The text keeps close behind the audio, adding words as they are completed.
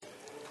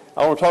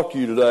I want to talk to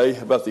you today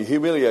about the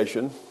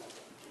humiliation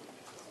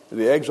and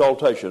the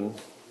exaltation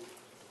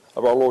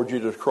of our Lord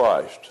Jesus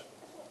Christ.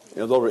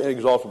 And those are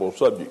inexhaustible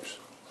subjects.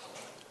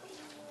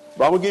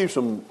 But I'm going to give you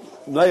some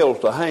nails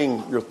to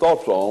hang your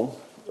thoughts on.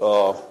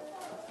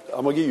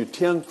 I'm going to give you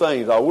 10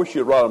 things. I wish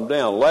you'd write them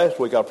down. Last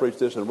week I preached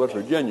this in West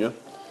Virginia.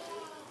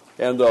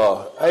 And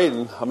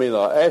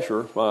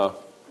Asher, my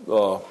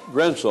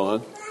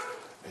grandson,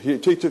 he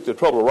took the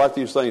trouble to write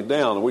these things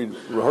down, and we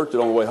rehearsed it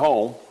on the way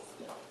home.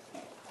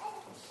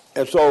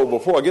 And so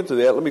before I get to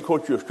that, let me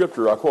quote you a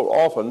scripture I quote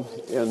often,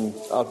 and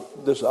I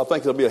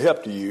think it'll be a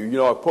help to you. You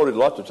know, I've quoted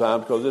lots of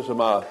times because this is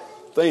my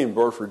theme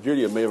verse for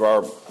Judy and me of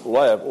our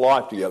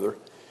life together,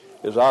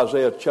 is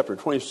Isaiah chapter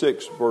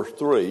 26, verse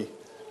 3.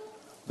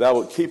 Thou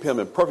wilt keep him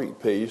in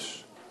perfect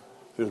peace,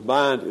 whose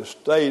mind is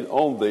stayed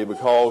on thee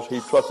because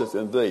he trusteth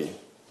in thee.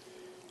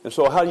 And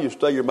so how do you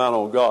stay your mind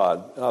on God?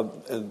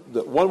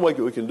 One way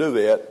that we can do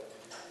that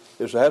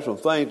is to have some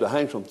things to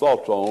hang some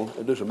thoughts on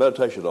and do some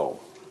meditation on.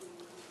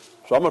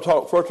 So I'm going to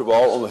talk, first of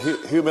all, on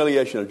the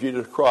humiliation of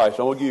Jesus Christ.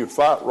 I'm going to give you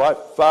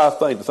five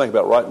things to think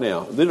about right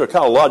now. These are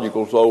kind of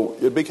logical, so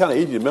it'd be kind of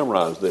easy to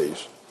memorize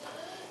these.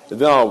 And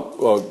then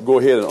I'll go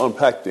ahead and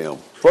unpack them.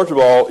 First of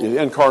all is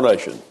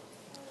incarnation.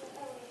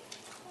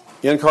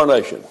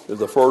 Incarnation is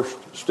the first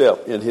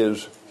step in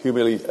his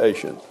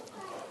humiliation.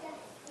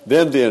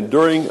 Then the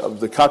enduring of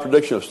the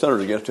contradiction of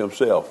sinners against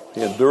himself.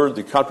 He endured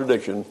the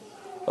contradiction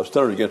of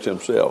sinners against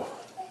himself.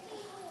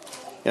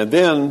 And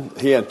then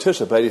he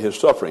anticipated his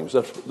sufferings.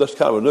 That's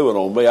kind of a new one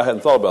on me. I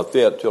hadn't thought about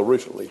that till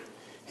recently.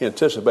 He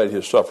anticipated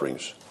his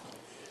sufferings.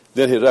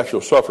 Then his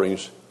actual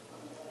sufferings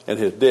and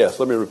his death.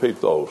 Let me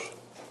repeat those.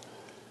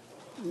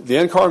 The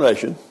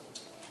incarnation,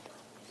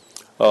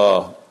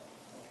 he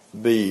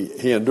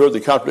endured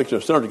the contradiction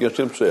of sinners against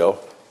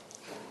himself.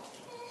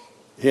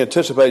 He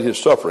anticipated his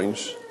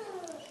sufferings.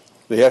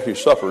 He actually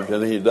suffered,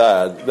 and then he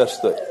died.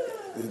 That's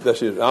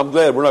his. I'm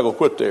glad we're not going to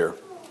quit there.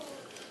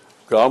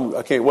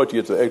 I can't wait to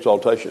get to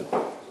exaltation.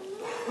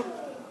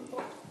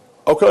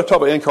 Okay, let's talk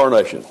about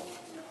incarnation.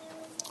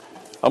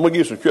 I'm going to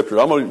give you some scripture.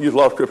 I'm going to use a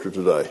lot of scripture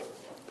today.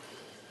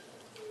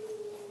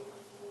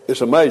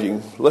 It's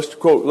amazing. Let's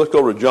go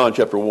to John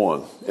chapter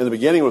 1. In the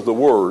beginning was the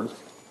Word.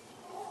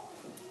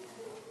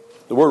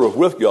 The Word was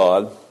with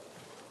God.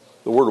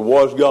 The Word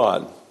was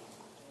God.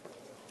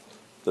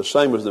 The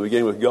same as the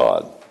beginning with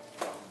God.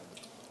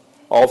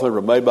 All things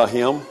were made by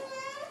Him.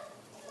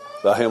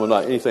 By him was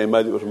not anything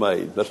made that was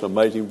made. That's an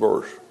amazing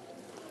verse.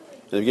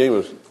 In the beginning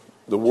was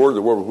the Word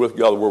was with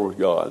God, the Word was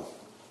God.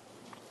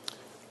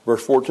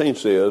 Verse 14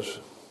 says,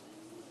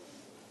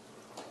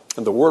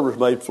 and the Word was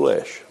made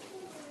flesh,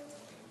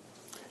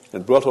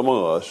 and dwelt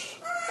among us.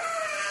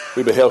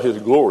 We beheld his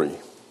glory.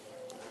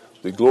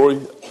 The glory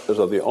is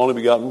of the only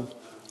begotten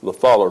of the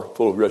Father,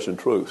 full of grace and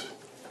truth.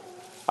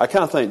 I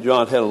kind of think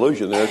John had an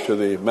allusion there to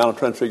the Mount of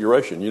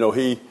Transfiguration. You know,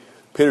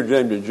 Peter,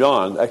 James, and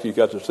John actually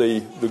got to see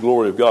the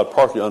glory of God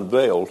partially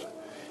unveiled,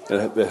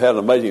 and it had an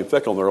amazing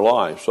effect on their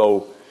lives.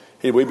 So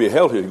we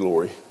beheld his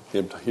glory.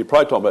 He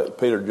probably talking about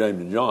Peter,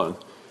 James, and John.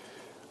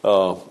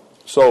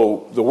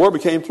 So the Word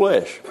became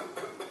flesh.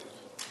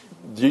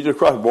 Jesus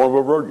Christ was born of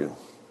a virgin.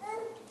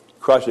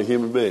 Christ is a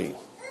human being.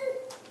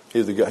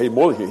 He's a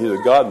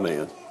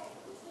God-man.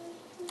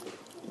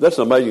 That's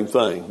an amazing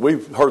thing.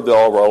 We've heard that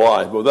all of our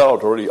lives, but that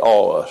ought to really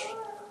awe us.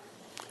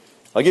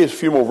 I'll give you a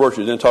few more verses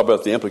and then talk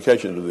about the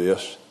implications of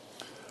this.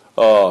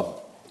 I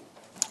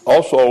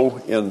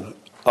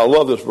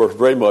love this verse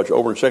very much,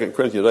 over in 2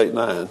 Corinthians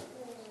 8:9.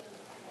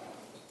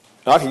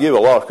 I can give a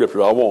lot of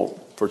scripture. I won't,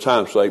 for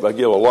time's sake, but I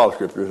give a lot of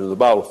scriptures, and the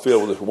Bible is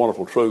filled with this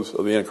wonderful truth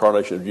of the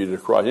incarnation of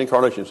Jesus Christ.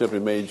 Incarnation simply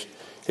means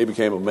he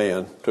became a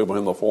man, took on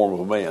him the form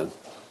of a man.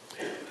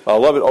 I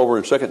love it over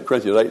in 2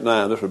 Corinthians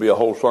 8:9. This would be a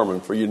whole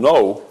sermon. For you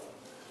know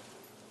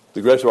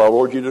the grace of our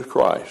Lord Jesus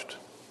Christ,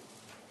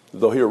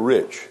 though he were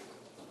rich,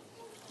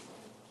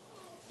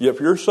 yet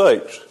for your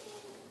sakes,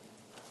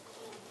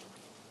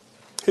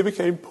 he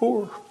became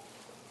poor,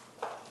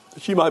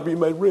 that ye might be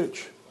made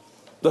rich.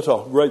 That's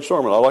a great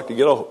sermon. I like to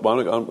get off.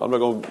 I'm not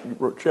going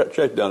to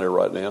chase down there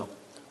right now.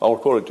 I want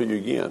to quote it to you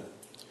again.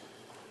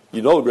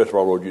 You know the grace of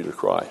our Lord Jesus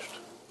Christ,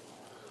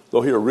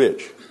 though he are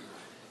rich.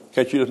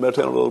 Can't you just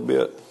meditate on it a little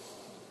bit?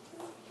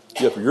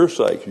 Yet for your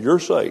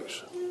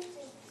sakes,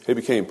 he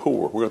became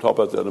poor. We're going to talk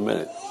about that in a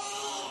minute.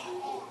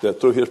 That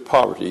through his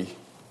poverty,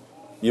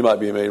 you might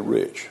be made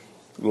rich.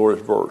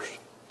 Glorious verse.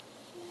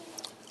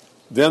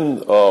 Then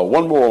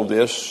one more on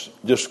this,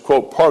 just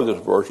quote part of this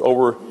verse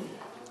over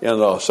in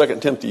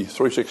 2 Timothy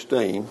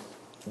 3:16,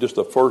 just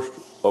the first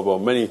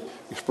of many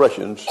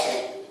expressions,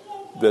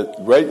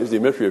 that great is the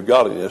mystery of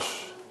godliness.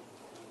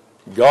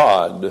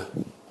 God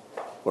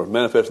was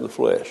manifest in the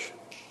flesh.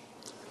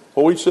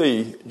 Well, we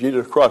see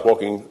Jesus Christ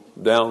walking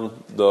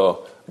down the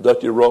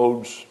dusty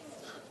roads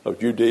of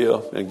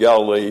Judea and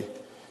Galilee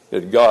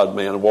as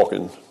God-man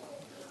walking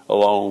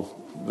along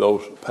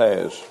those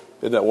paths.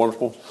 Isn't that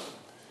wonderful?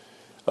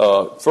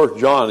 1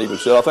 John even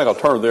said, I think I'll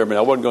turn there.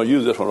 I wasn't going to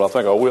use this one, but I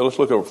think I will. Let's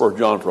look over 1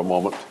 John for a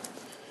moment.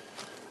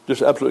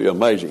 Just absolutely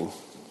amazing.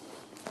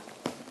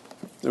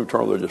 Let me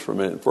turn there just for a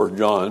minute. 1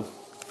 John.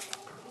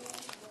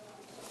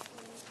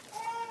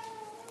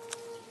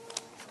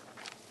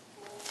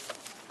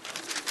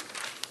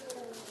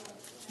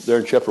 There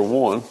in chapter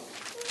 1.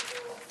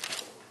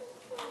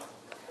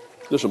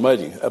 This is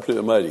amazing, absolutely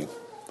amazing.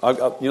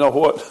 You know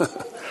what?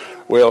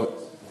 Well,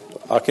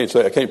 I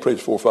can't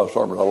preach 4 or 5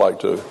 sermons. I like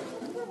to.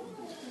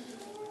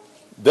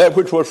 That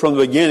which was from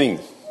the beginning,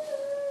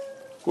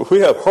 which we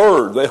have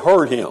heard, they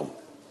heard him.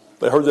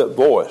 They heard that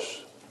voice,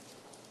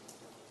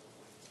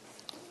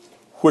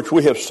 which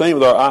we have seen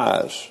with our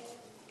eyes,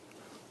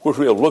 which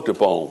we have looked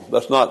upon.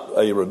 That's not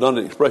a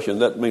redundant expression.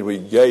 That means we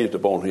gazed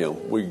upon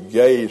him. We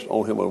gazed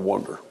on him in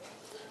wonder.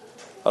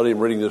 I was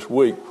even reading this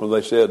week when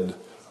they said,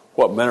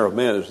 what manner of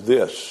man is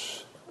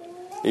this?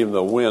 Even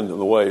the wind and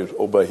the waves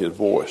obey his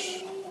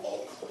voice.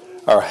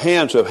 Our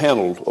hands have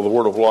handled of the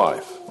word of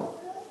life.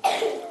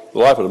 The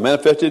life is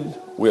manifested,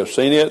 we have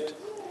seen it,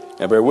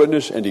 and bear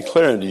witness and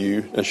declaring to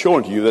you and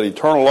showing to you that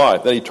eternal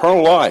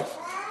life,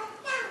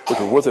 which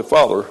was with the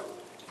Father,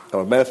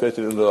 and was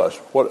manifested into us.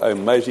 What an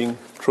amazing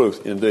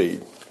truth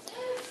indeed.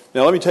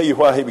 Now let me tell you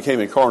why he became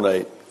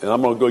incarnate, and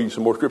I'm going to go you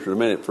some more scripture in a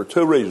minute for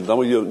 2 reasons. I'm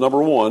going to give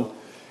number 1,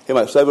 he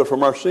might save us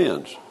from our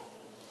sins.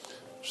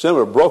 Sin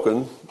was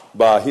broken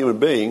by a human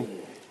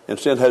being, and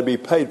sin had to be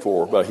paid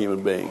for by a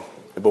human being.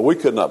 But we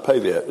could not pay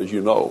that, as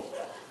you know.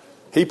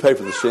 He paid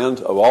for the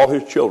sins of all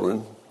his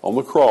children on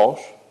the cross.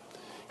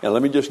 And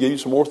let me just give you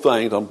some more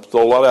things. I'm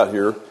throwing a lot out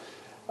here.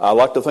 I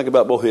like to think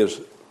about both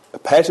his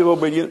passive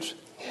obedience,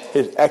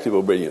 his active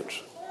obedience.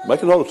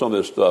 Make a note of some of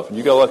this stuff, and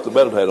you got to like to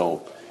meditate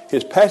on.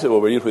 His passive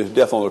obedience was his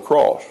death on the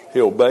cross.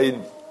 He obeyed.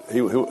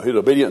 He was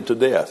obedient to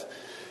death.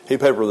 He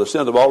paid for the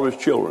sins of all of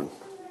his children.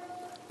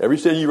 Every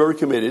sin you've ever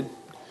committed.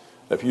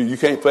 If you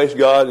can't face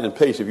God in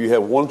peace if you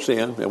have one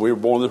sin, and we were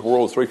born in this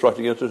world with 3 strikes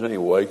against us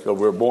anyway, because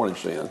we were born in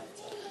sin.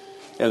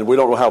 And we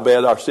don't know how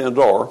bad our sins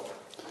are.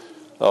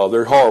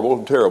 They're horrible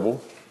and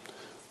terrible.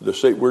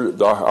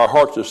 Our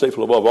hearts are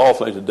deceitful above all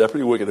things and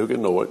desperately wicked. Who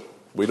can know it?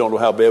 We don't know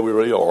how bad we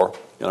really are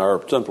in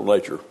our sinful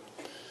nature.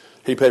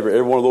 He paid for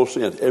every one of those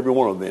sins. Every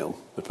one of them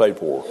is paid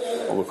for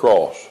on the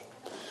cross.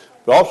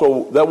 But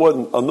also, that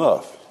wasn't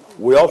enough.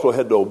 We also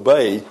had to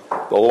obey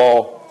the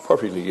law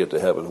perfectly to get to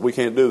heaven. We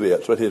can't do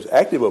that. So in his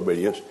active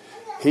obedience,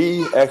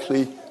 he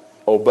actually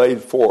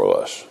obeyed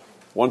for us.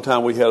 One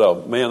time we had a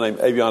man named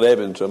Avion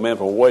Evans, a man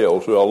from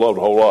Wales, who I loved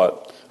a whole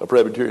lot, a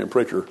Presbyterian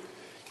preacher.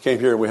 He came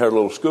here and we had a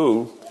little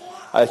school.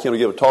 I asked him to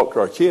give a talk to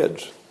our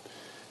kids.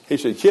 He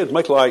said, kids,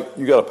 make like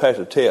you got to pass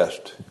a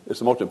test. It's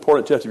the most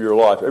important test of your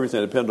life.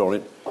 Everything depends on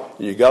it.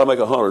 And you got to make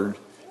 100,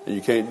 and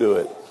you can't do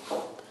it.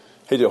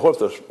 He said,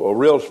 what if a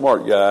real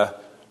smart guy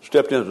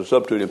stepped in as a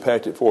substitute and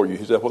passed it for you?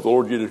 He said, what the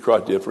Lord Jesus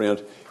Christ did,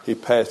 friends, he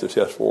passed the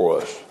test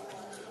for us.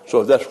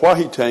 So that's why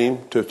he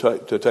came to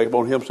take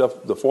upon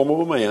himself the form of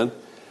a man,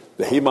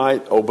 that he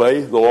might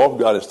obey the law of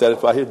God and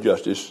satisfy his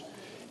justice.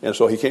 And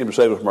so he came to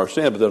save us from our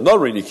sin. But there's another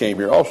reason he came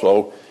here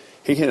also.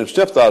 He came to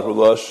sympathize with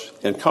us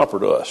and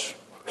comfort us.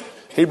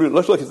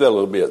 Let's look at that a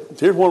little bit.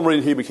 Here's one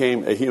reason he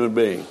became a human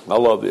being. I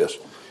love this.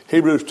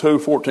 Hebrews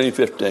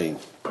 2:14-15.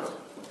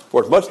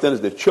 For as much then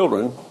as the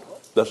children,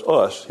 that's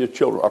us, his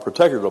children, are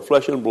partakers of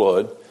flesh and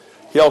blood,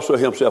 he also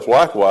himself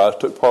likewise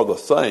took part of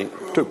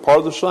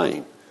the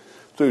same.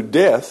 Through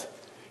death,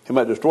 he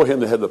might destroy him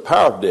that had the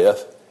power of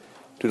death,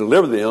 to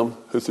deliver them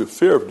who through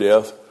fear of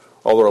death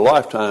are their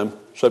lifetime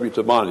subject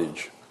to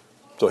bondage.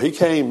 So he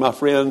came, my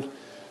friend,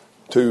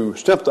 to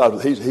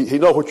sympathize. He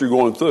knows what you're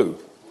going through.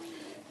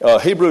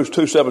 Hebrews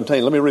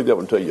 2:17. Let me read that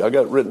one to you. I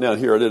got it written down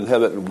here. I didn't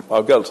have that.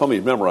 I've got some of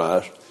these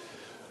memorized.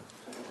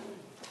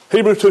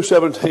 Hebrews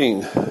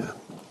 2:17.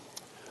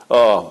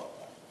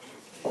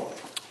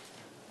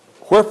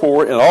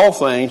 Wherefore, in all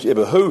things it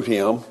behooved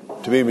him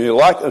to be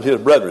like unto his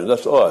brethren,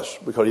 that's us,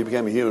 because he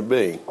became a human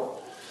being,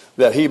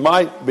 that he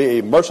might be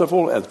a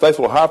merciful and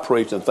faithful high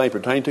priest in things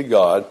pertaining to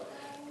God,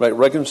 make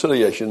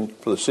reconciliation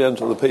for the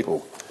sins of the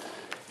people.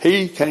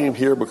 He came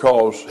here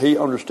because he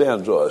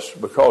understands us,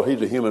 because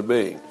he's a human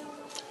being.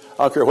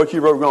 I don't care what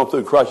you've ever gone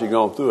through, Christ has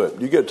gone through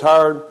it. You get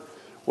tired?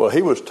 Well,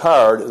 he was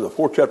tired in the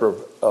 4th chapter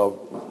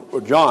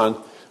of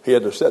John. He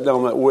had to sit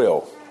down on that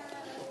well.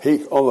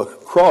 On the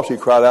cross, he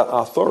cried out,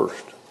 I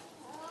thirst.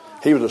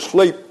 He was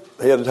asleep.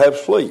 He had to have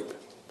sleep.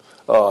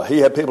 He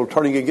had people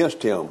turning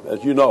against him,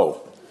 as you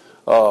know.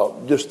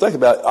 Just think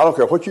about it. I don't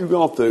care what you've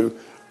gone through.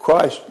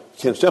 Christ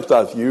can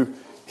sympathize with you.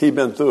 He's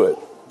been through it.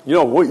 You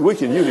know, we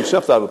can usually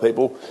sympathize with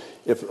people.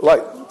 If,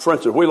 like, for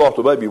instance, we lost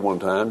a baby one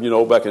time,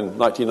 back in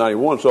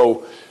 1991.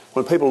 So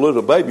when people lose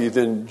a baby,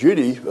 then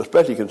Judy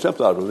especially can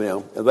sympathize with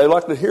them. And they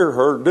like to hear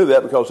her do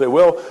that because they say,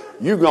 well,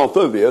 you've gone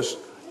through this.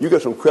 You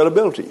got some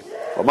credibility.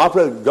 Well, my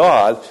friend,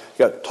 God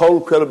got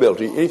total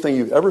credibility. Anything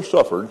you've ever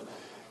suffered,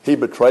 he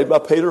betrayed by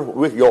Peter.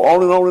 We could go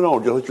on and on and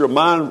on. Just let your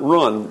mind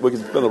run. We can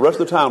spend the rest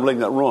of the time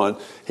letting that run.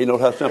 He knows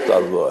how to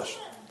sympathize with us.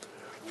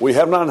 We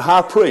have not a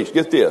high priest.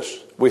 Get this.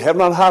 We have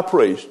not a high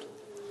priest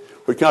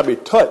which cannot be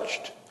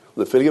touched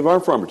with the feeling of our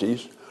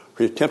infirmities,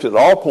 who is tempted at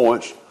all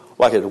points,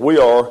 like as we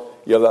are,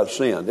 yet without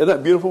sin. Isn't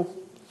that beautiful?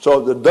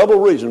 So the double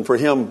reason for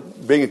him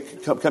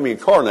becoming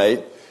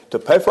incarnate, to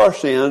pay for our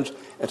sins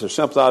and to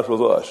sympathize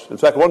with us. In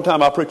fact, one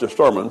time I preached a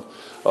sermon,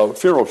 a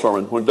funeral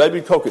sermon, when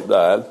David Cockett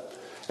died,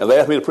 and they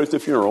asked me to preach the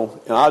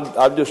funeral, and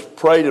I just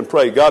prayed and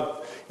prayed. God,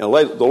 and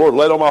the Lord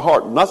laid on my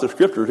heart, not the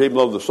scriptures, even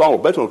though the song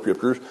was based on the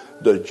scriptures,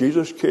 does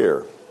Jesus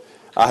care?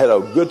 I had a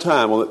good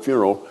time on that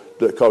funeral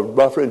because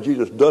my friend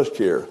Jesus does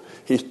care.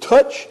 He's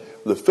touched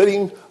the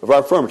fitting of our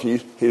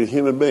infirmities. He's a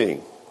human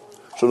being.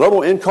 So number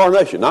one,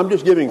 incarnation. I'm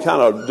just giving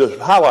kind of just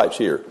highlights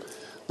here.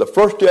 The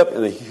first step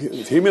in the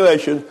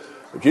humiliation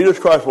of Jesus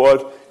Christ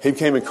was he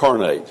became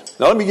incarnate.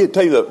 Now let me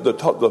tell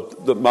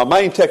you my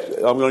main text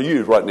I'm going to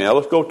use right now.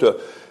 Let's go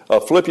to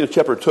Philippians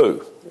chapter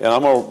 2. And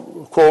I'm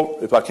going to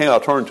quote, if I can,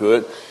 I'll turn to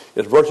it.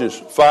 It's verses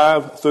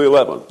 5 through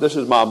 11. This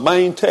is my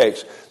main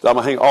text that I'm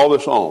going to hang all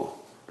this on.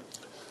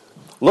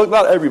 Look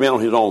not every man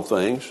on his own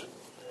things,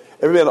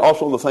 every man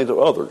also on the things of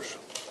others.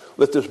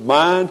 Let this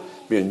mind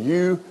be in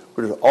you,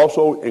 which is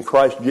also in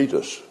Christ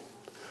Jesus,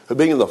 who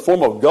being in the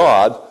form of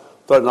God,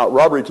 thought it not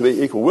robbery to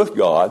be equal with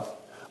God,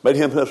 made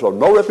himself of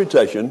no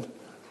reputation,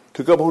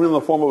 took upon him the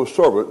form of a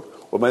servant,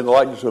 was made in the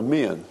likeness of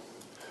men.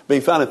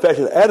 Being found in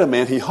fashion as a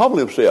man, he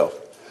humbled himself,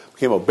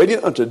 became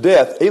obedient unto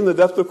death, even the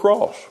death of the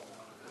cross.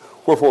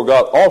 Wherefore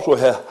God also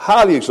hath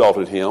highly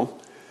exalted him,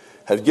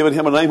 has given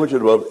him a name which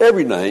is above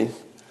every name,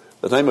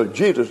 the name of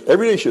Jesus.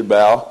 Every knee should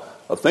bow,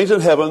 of things in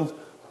heaven,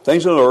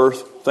 things on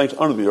earth, things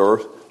under the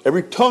earth.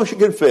 Every tongue should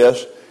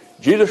confess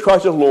Jesus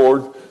Christ is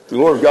Lord, the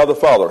glory of God the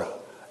Father.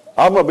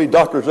 I'm going to be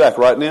Dr. Zach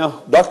right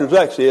now. Dr.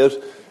 Zach says,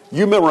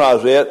 you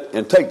memorize that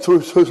and take 2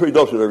 or 3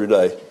 doses every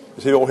day.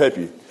 He will help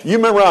you. You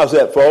memorize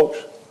that, folks.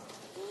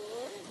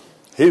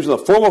 He was in the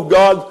form of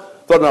God,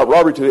 thought not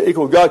robbery to be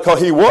equal with God, because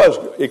he was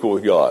equal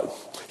with God.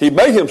 He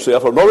made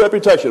himself of no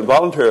reputation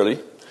voluntarily,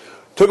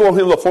 took upon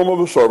him the form of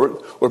a servant,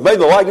 was made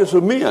in the likeness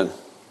of men.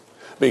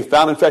 Being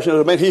found in fashion as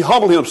a man, he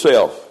humbled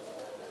himself,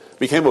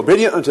 became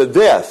obedient unto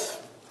death,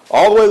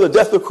 all the way to the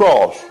death of the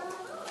cross.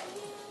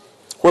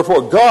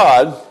 Wherefore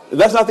God, and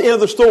that's not the end of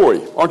the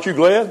story. Aren't you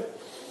glad?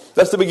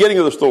 That's the beginning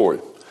of the story.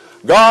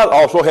 God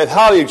also hath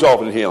highly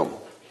exalted him,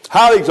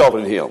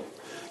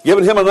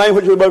 given him a name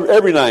which is above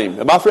every name.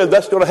 And my friend,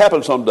 that's going to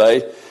happen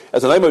someday.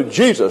 At the name of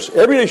Jesus,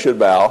 every knee should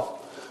bow,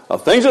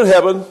 of things in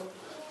heaven,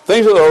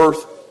 things on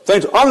earth,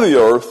 things under the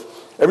earth.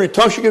 Every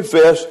tongue should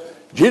confess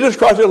Jesus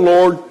Christ is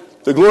Lord,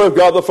 the glory of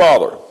God the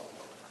Father.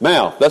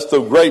 Now, that's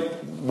the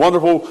great,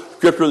 wonderful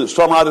scripture that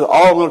summarizes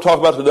all I'm going to talk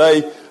about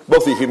today,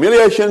 both the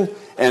humiliation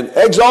and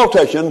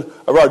exaltation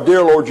of our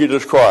dear Lord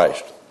Jesus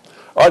Christ.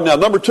 All right, now,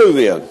 number 2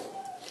 then.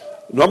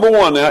 Number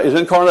 1 now is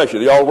incarnation.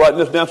 Are y'all writing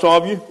this down,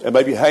 some of you? And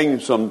maybe hanging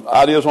some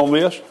ideas on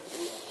this?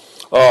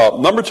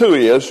 Number 2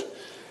 is,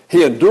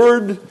 he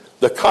endured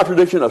the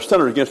contradiction of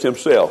sinners against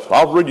himself.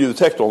 I'll read you the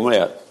text on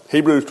that.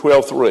 Hebrews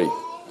 12:3.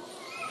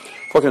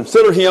 For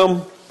consider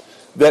him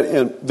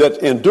that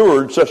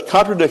endured such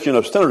contradiction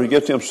of sinners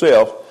against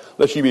himself,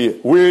 lest ye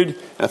be wearied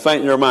and faint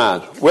in your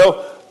minds.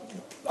 Well,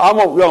 I'm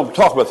going to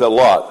talk about that a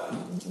lot.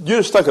 You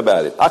just think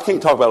about it. I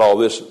can't talk about all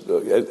this,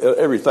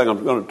 everything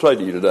I'm going to tell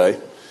you today.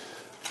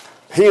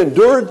 He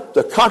endured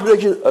the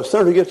contradiction of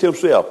sinners against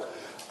himself.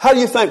 How do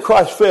you think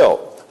Christ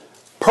felt?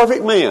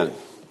 Perfect man.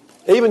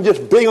 Even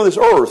just being on this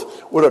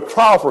earth was a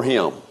trial for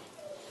him.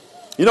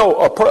 You know,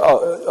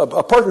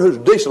 a person who's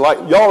decent, like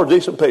y'all are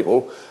decent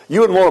people,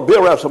 you wouldn't want to be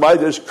around somebody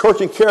that's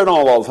cursing, carrying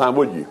on all the time,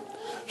 would you?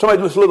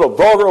 Somebody just live a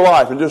vulgar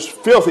life and just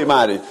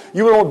filthy-minded.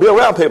 You wouldn't want to be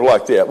around people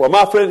like that. Well,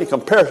 my friend, in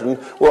comparison,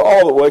 we're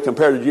all the way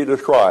compared to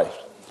Jesus Christ.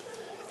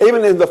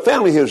 Even in the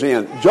family he was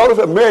in, Joseph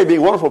and Mary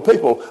being wonderful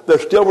people, they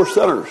still were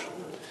sinners.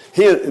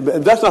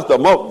 That's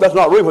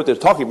not really what they're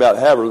talking about,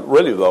 however,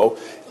 really, though.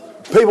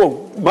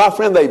 People, my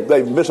friend,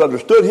 they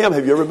misunderstood him.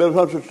 Have you ever been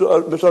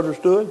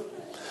misunderstood?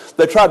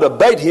 They tried to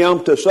bait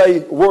him to say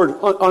words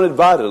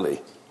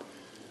uninvitedly.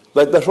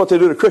 That's what they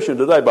do to Christians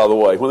today, by the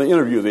way, when they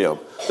interview them.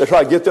 They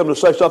try to get them to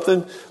say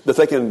something that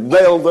they can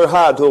nail their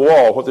hide to the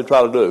wall, what they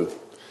try to do.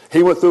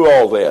 He went through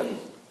all that.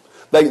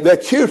 They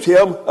accused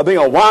him of being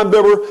a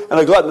winebibber and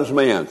a gluttonous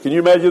man. Can you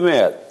imagine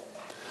that?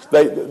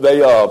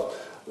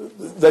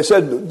 They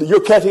said,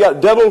 you're casting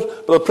out devils,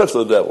 but the prince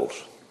of the devils.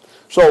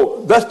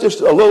 So that's just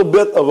a little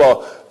bit of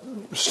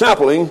a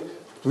sampling.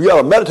 We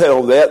got to meditate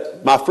on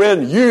that. My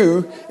friend,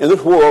 you in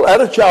this world, as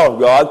a child of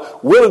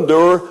God, will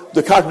endure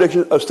the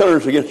contradiction of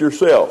sinners against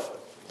yourself.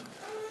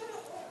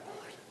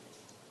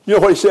 You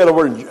know what he said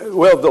over in,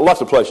 lots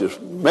of places.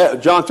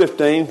 John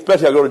 15,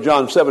 especially I go to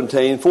John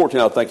 17,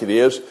 14, I think it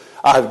is.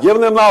 I have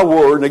given them thy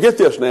word. Now get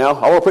this now.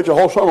 I want to preach a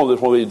whole sermon on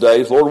this one of these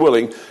days, Lord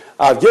willing.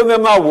 I've given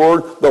them thy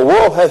word. The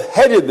world hath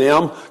hated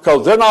them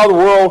because they're not of the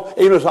world,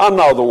 even as I'm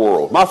not of the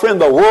world. My friend,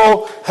 the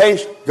world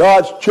hates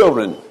God's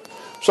children.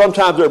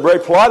 Sometimes they're very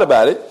polite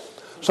about it.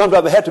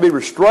 Sometimes they have to be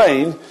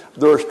restrained.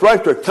 The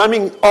restraints are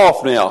coming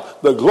off now.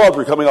 The gloves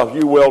are coming off,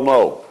 you well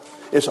know.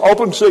 It's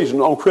open season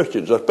on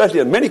Christians, especially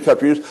in many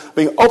countries,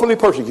 being openly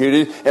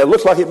persecuted, and it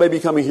looks like it may be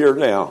coming here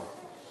now.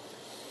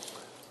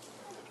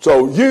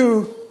 So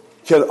you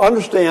can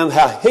understand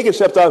how he can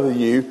sympathize with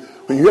you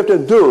when you have to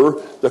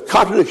endure the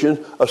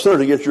contradiction of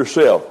sinners against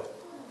yourself.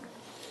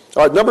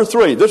 All right, number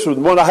 3. This was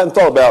one I hadn't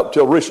thought about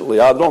until recently.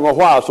 I don't know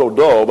why I was so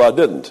dull, but I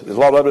didn't. There's a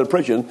lot I've been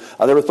preaching.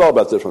 I never thought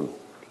about this one.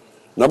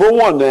 Number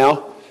 1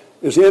 now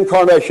is the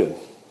incarnation.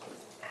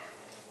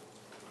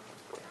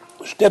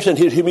 Steps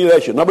into his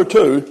humiliation. Number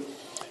 2,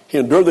 he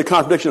endured the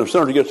contradiction of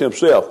sinners against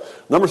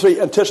himself. Number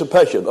 3,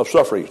 anticipation of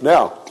sufferings.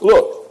 Now,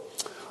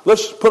 look,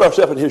 let's put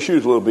ourselves in his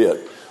shoes a little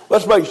bit.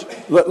 Let's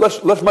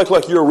make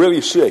like you're really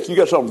sick. You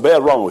got something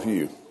bad wrong with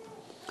you.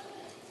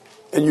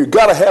 And you've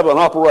got to have an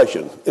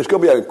operation. It's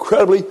going to be an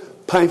incredibly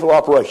painful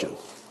operation.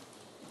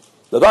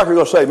 The doctor's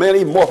going to say, man,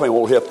 even morphine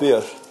won't help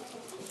this.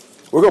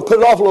 We're going to put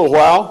it off a little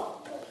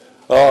while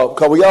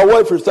because we got to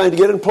wait for the thing to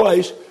get in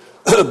place.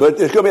 But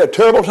it's going to be a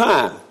terrible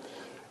time.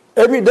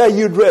 Every day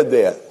you'd read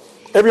that.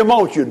 Every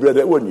moment you'd read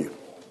that, wouldn't you?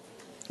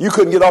 You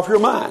couldn't get off your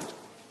mind.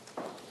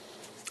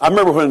 I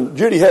remember when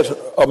Judy has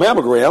a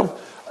mammogram,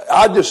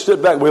 I just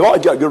sit back. We've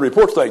always got good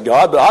reports, thank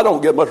God, but I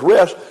don't get much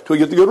rest till we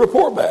get the good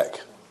report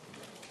back.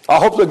 I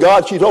hope to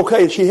God she's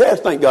okay, and she has,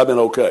 thank God, been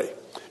okay.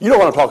 You know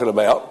what I'm talking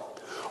about.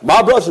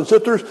 My brothers and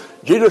sisters,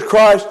 Jesus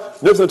Christ,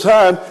 lived in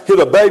time, he's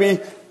a baby,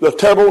 the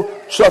terrible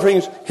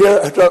sufferings he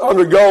has to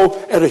undergo.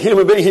 As a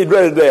human being, he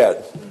dreaded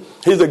that.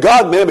 He's a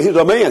God-man, but he's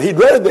a man. He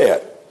dreaded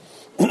that.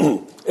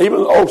 Even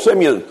old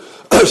Simeon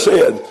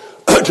said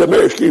to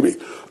Mary, excuse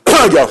me,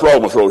 I got a frog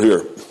in my throat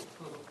here.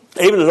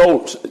 Even as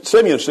old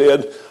Simeon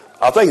said,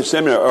 I think it's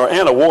Simeon or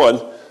Anna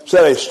 1,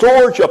 said, a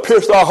sword shall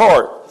pierce thy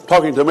heart,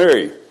 talking to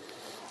Mary.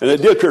 And it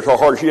did pierce her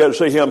heart. She had to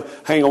see him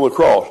hang on the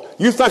cross.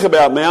 You think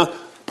about it now,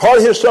 part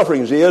of his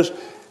sufferings is,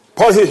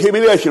 part of his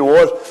humiliation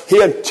was,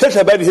 he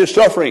anticipated his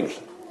sufferings.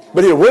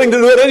 But he was willing to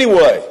do it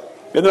anyway.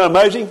 Isn't that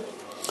amazing?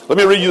 Let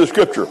me read you the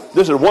scripture.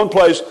 This is one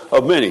place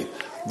of many.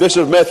 This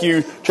is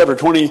Matthew chapter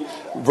 20,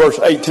 verse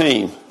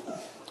 18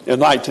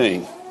 and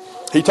 19.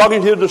 He's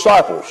talking to his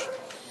disciples.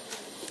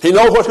 He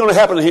knows what's going to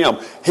happen to him.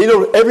 He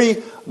knows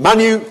every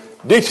minute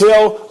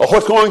detail of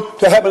what's going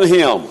to happen to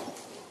him.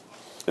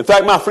 In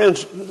fact, my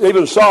friends,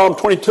 even Psalm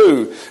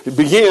 22, it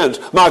begins,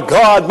 my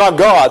God,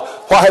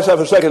 why hast thou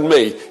forsaken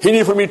me? He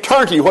knew from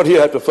eternity what he'd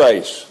have to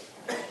face.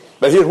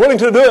 But he was willing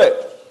to do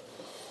it.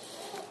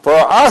 For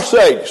our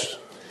sakes,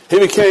 he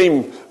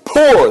became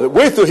poor, that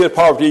we through his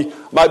poverty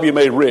might be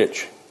made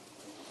rich.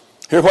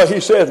 Here's what he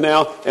says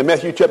now in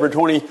Matthew chapter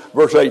 20,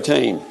 verse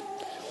 18.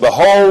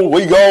 Behold,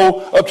 we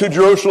go up to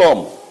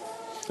Jerusalem,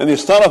 and the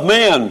Son of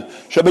Man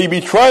shall be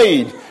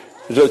betrayed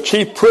to the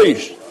chief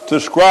priests, to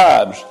the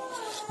scribes.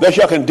 They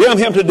shall condemn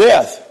him to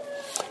death,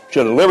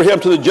 shall deliver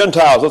him to the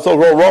Gentiles, that's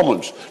those old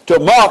Romans, to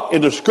mock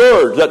and to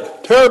scourge,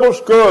 that terrible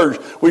scourge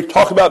we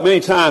talked about many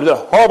times, that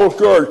horrible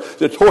scourge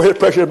that tore his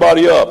precious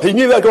body up. He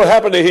knew that was going to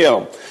happen to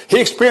him.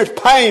 He experienced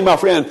pain, my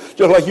friend,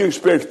 just like you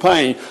experienced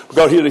pain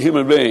because he's a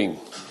human being.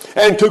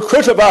 And to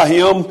crucify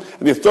him,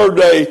 and the third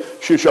day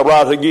she shall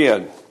rise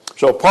again.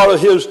 So part of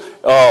his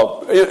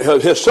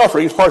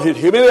sufferings, part of his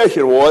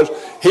humiliation was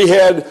he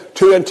had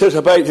to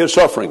anticipate his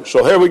suffering.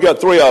 So here we got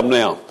 3 of them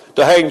now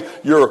to hang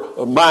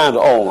your mind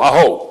on, I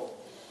hope.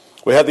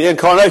 We have the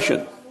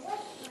incarnation.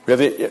 We have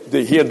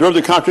he endured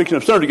the contradiction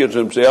of sinners against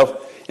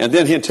himself, and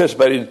then he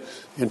anticipated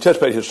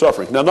his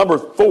suffering. Now, number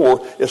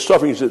 4 is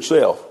sufferings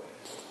itself.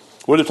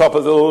 We'll just talk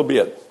about that a little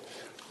bit.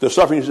 The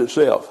sufferings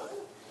itself.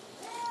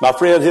 My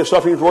friend, his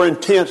sufferings were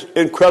intense,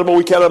 incredible.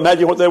 We can't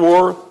imagine what they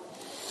were.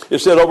 It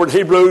said over in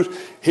Hebrews,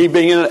 he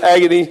being in an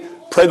agony,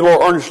 prayed the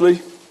Lord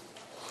earnestly.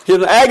 He's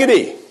in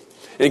agony.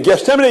 In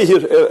Gethsemane,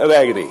 he's in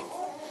agony.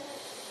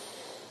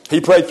 He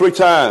prayed 3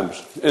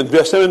 times in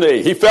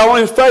Gethsemane. He fell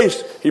on his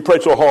face. He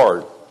prayed so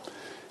hard.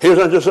 He was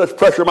under such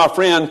pressure, my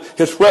friend.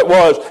 His sweat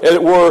was, as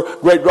it were,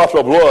 great drops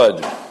of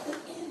blood.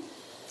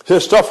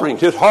 His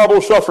sufferings, his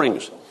horrible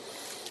sufferings.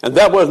 And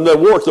that wasn't the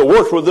worst. The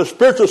worst were the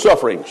spiritual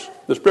sufferings.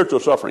 The spiritual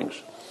sufferings.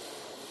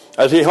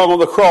 As he hung on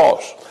the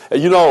cross.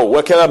 And you know,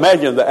 what can I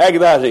imagine? The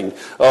agonizing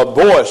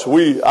voice.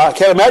 I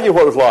can't imagine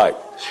what it was like.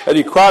 And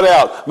he cried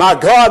out, my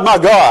God,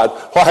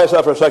 why hast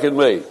thou forsaken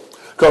me?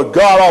 Because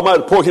God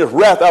Almighty poured his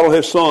wrath out on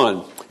his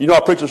Son. You know, I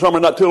preached a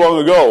sermon not too long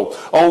ago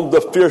on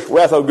the fierce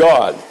wrath of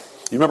God.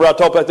 You remember I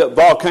talked about that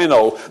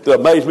volcano that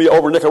amazed me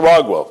over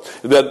Nicaragua.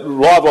 That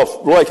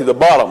lava lake at the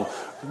bottom.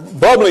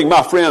 Bubbling,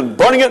 my friend,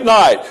 burning at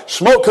night.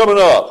 Smoke coming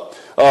up.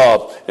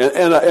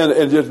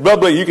 And just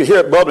bubbling, you can hear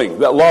it bubbling,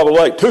 that lava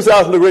lake.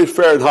 2,000 degrees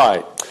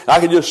Fahrenheit. I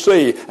can just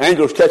see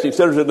angels catching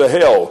sinners into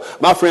hell.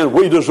 My friend,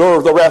 we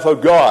deserve the wrath of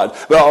God.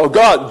 But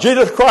God,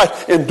 Jesus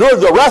Christ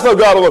endured the wrath of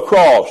God on the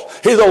cross.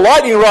 He's a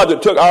lightning rod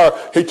that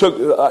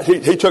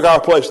took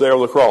our place there on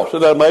the cross.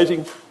 Isn't that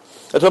amazing?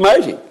 That's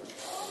amazing.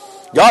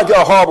 God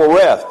got a horrible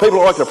wrath. People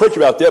don't like to preach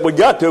about that. We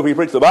got to if we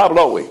preach the Bible,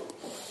 don't we?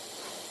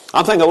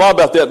 I'm thinking a lot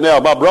about that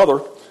now. My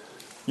brother,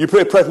 you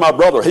pray for my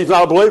brother. He's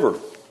not a believer.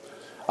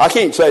 I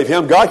can't save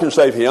him. God can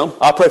save him.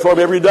 I pray for him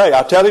every day.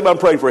 I tell him I'm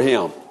praying for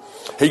him.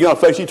 He's going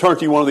to face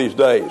eternity one of these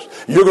days.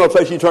 You're going to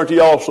face eternity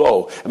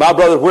also. And my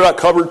brothers, we're not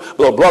covered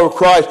by the blood of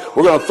Christ.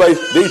 We're going to face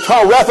the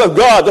eternal wrath of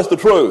God. That's the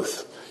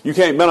truth. You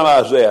can't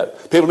minimize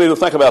that. People need to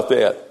think about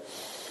that.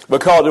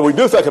 Because if we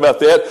do think about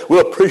that,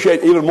 we'll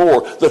appreciate even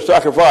more the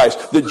sacrifice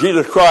that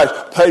Jesus Christ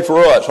paid for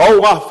us.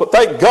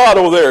 Thank God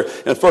over there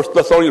in 1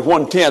 Thessalonians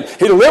 1:10.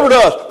 He delivered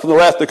us from the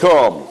wrath to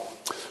come.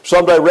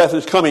 Someday wrath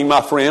is coming, my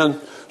friend.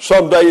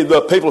 Someday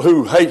the people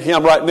who hate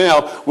him right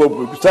now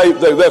will say,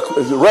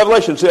 the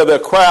Revelation said they'll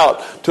cry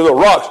out to the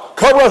rocks,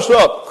 cover us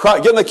up,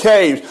 get in the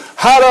caves,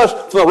 hide us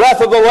from the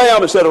wrath of the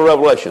Lamb, instead of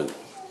Revelation.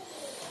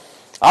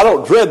 I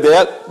don't dread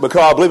that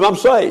because I believe I'm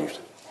saved.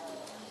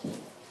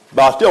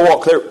 But I still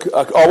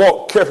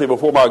walk carefully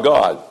before my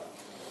God.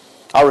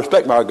 I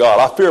respect my God.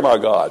 I fear my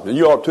God. And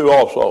you ought to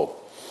also.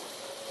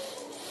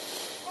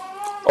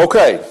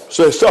 Okay,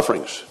 so his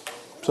sufferings.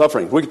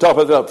 Sufferings. We could talk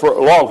about that for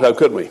a long time,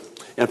 couldn't we?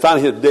 And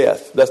finally his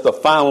death. That's the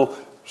final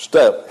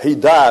step. He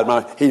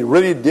died. He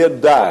really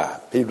did die.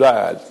 He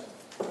died.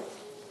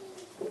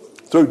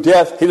 Through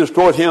death, he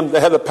destroyed him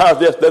that had the power of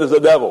death, that is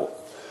the devil.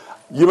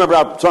 You remember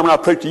that sermon I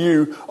preached to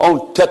you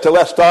on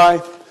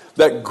Tetelestai?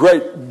 That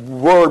great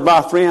word,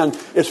 my friend,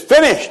 it's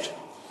finished.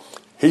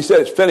 He said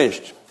it's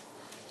finished.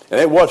 And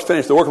it was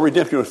finished. The work of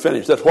redemption was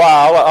finished. That's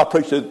why I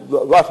preached it.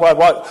 That's why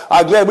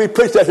I'm glad we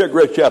preached that here at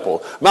Grace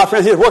Chapel. My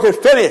friend, his work is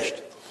finished.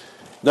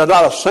 There's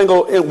not a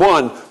single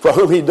one for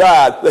whom he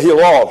died that he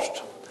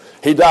lost.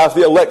 He died for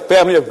the elect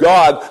family of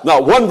God.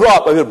 Not one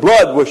drop of his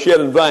blood was shed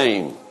in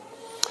vain.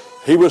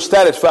 He was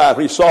satisfied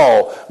when he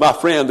saw, my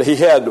friend, that he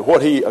had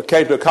what he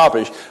came to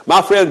accomplish.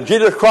 My friend,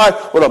 Jesus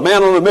Christ was a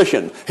man on a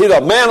mission. He's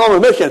a man on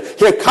a mission.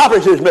 He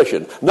accomplished his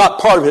mission, not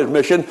part of his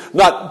mission,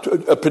 not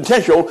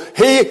potential.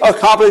 He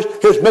accomplished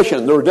his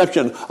mission, the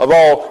redemption of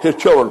all his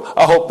children.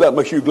 I hope that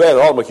makes you glad. It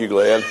ought to make you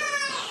glad.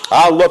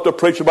 I love to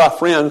preach to my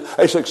friend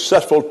a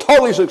successful,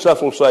 totally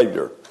successful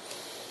Savior.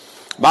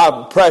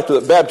 My pastor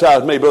that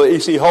baptized me, Brother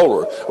E.C.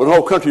 Holder, was an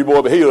old country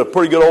boy, but he was a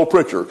pretty good old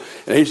preacher.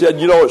 And he said,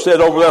 it said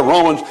over there in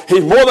Romans,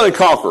 he's more than a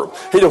conqueror.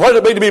 He said, what does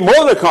it mean to be more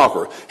than a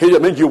conqueror? He said,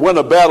 it means you win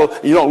a battle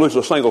and you don't lose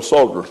a single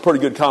soldier. Pretty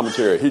good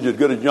commentary. He's as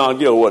good as John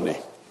Gill, wasn't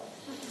he?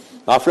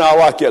 My friend, I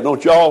like that,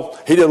 don't y'all?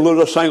 He didn't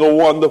lose a single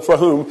one for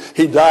whom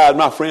he died,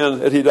 my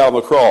friend, as he died on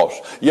the cross.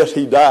 Yes,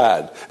 he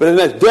died. But in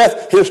that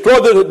death, he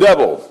destroyed the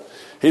devil.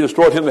 He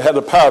destroyed him that had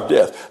the power of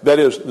death. That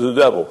is the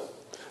devil.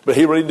 But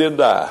he really did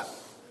die.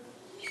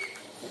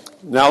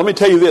 Now, let me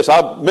tell you this.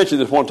 I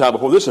mentioned this one time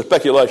before. This is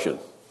speculation.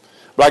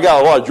 But I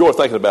got a lot of joy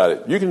thinking about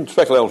it. You can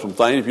speculate on some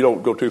things if you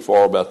don't go too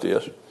far about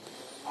this.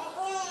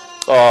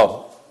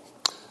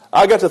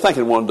 I got to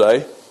thinking one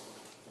day.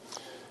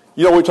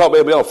 We talk about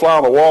being able to fly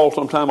on the wall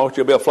sometime. I want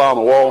you to be able to fly on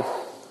the wall.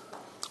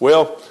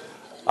 Well,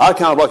 I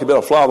kind of like to be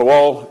able to fly on the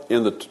wall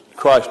in the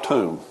Christ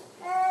tomb.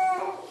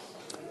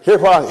 Here's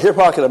what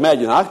I can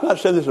imagine. I cannot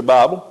say this in the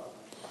Bible,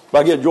 but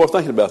I get joy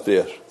thinking about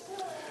this.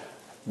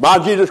 My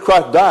Jesus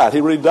Christ died.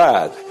 He really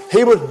died.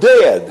 He was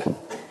dead.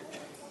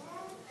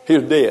 He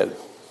was dead.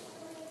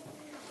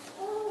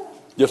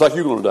 Just like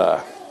you're going to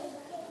die.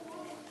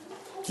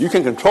 You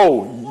can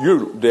control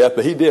your death,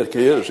 but he did.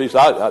 He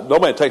said,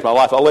 nobody takes my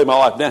life. I lay my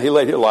life down. He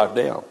laid his life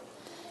down.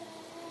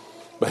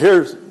 But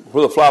here's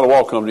where the fly on the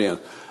wall comes in.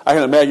 I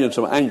can imagine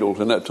some angels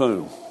in that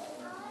tomb.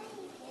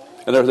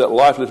 And there's that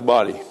lifeless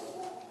body.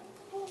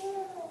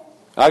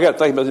 I got to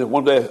think about this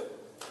one day.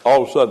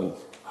 All of a sudden,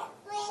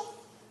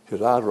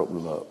 his eyes are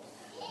opening up.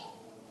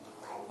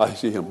 I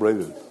see him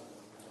breathing.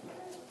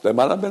 They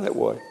might not have been that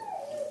way.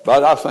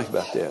 But I was thinking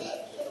about that.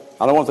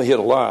 I don't want to hit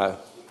alive.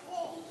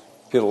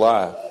 Hit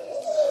alive.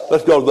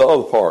 Let's go to the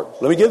other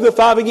part. Let me give you the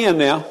 5 again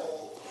now.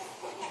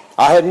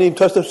 I hadn't even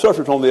touched the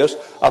surface on this.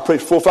 I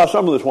preached 4 or 5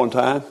 sermons this one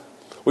time.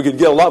 We could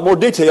get a lot more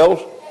details.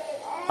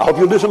 I hope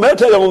you'll do some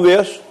meditating on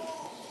this.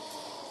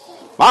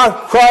 My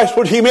Christ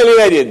was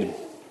humiliated.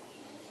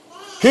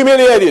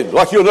 Humiliated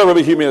like you'll never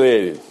be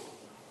humiliated.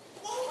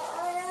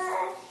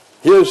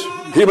 His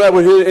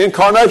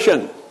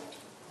incarnation.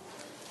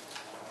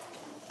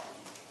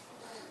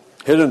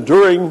 His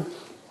enduring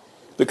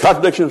the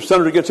contradiction of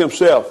sinners against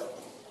himself.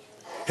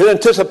 His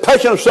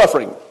anticipation of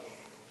suffering.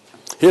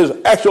 His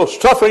actual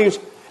sufferings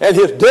and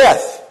his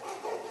death.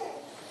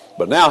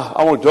 But now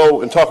I want to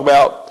go and talk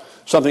about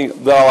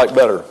something that I like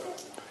better.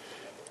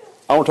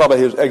 I want to talk about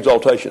his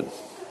exaltation.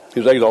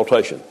 His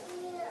exaltation.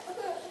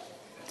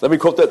 Let me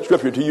quote that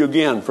scripture to you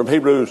again from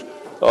Philippians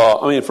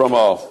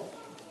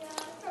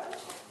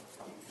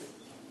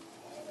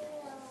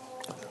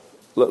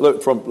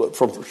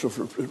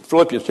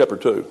chapter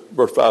 2,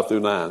 verse 5 through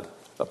 9.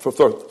 5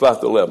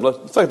 through 11.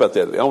 Let's think about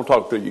that. I want to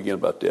talk to you again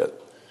about that.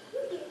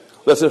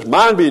 Let this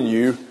mind be in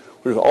you,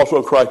 which is also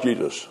in Christ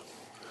Jesus,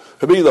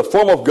 who being the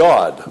form of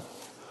God,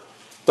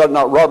 thought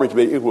not robbery to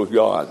be equal with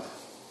God,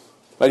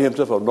 made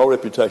himself of no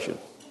reputation,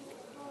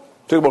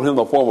 took upon him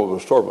the form of a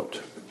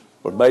servant,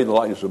 was made in the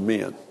likeness of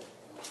men,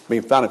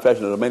 being found in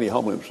fashion as a man, he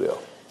humbled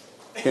himself,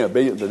 became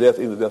obedient to death,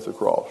 even the death of the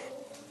cross.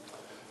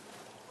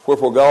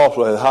 Wherefore God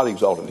also hath highly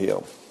exalted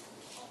him,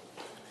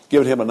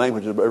 given him a name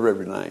which is above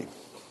every name.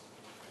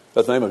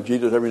 That's the name of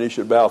Jesus. Every knee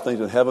should bow, things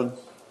in heaven,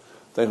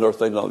 things on earth,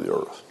 things on the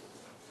earth.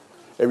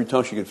 Every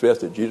tongue should confess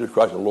that Jesus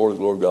Christ is the Lord, and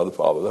the Lord of God the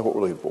Father. That's what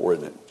we're looking for,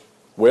 isn't it?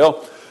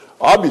 Well,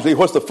 obviously,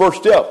 what's the first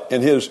step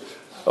in his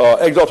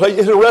exaltation?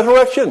 Is his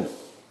resurrection.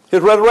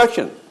 His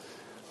resurrection.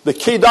 The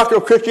key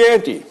doctrine of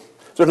Christianity.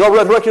 If there's no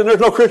resurrection, there's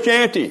no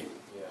Christianity.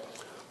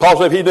 Paul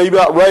said, if he be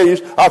not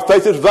raised, our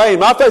faith is vain.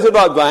 My faith is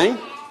not vain.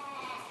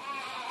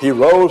 He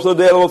rose from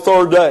the dead on the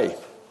third day.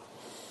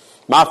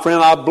 My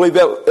friend, I believe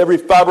that every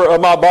fiber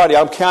of my body.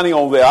 I'm counting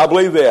on that. I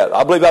believe that.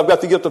 I believe I've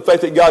got the gift of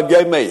faith that God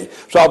gave me.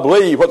 So I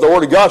believe what the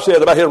Word of God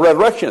said about his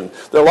resurrection.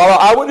 There are a lot of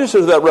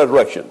eyewitnesses of that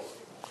resurrection.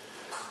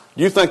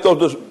 Do you think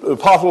those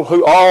apostles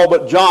who all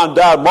but John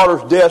died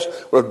martyr's deaths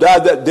would have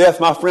died that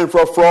death, my friend,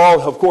 for a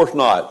fraud? Of course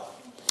not.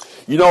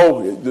 You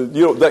know,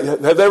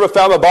 have they ever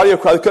found the body of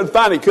Christ? They couldn't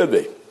find it, could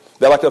they?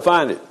 They like to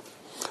find it.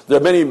 There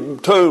are many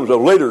tombs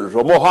of leaders,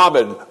 of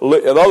Muhammad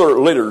and other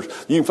leaders.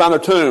 You can find a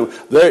tomb.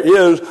 There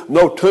is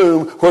no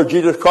tomb where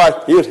Jesus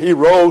Christ is. He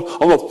rose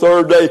on the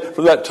third day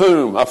from that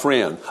tomb, my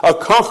friend. A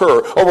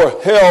conqueror over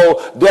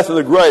hell, death, and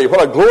the grave.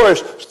 What a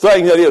glorious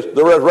thing that is,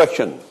 the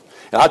resurrection.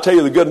 And I tell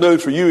you, the good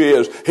news for you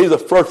is he's the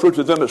first fruits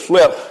of them that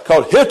slept.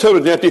 Because his tomb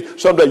is empty,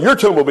 someday your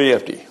tomb will be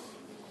empty.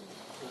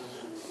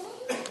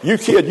 You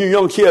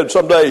young kid,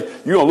 someday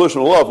you're going to lose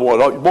some loved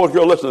ones. Boys and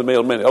girls, listen to me in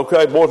a minute.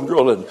 Okay, boys and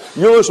girls,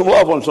 listen. You'll lose some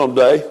loved ones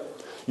someday.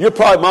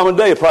 Mom and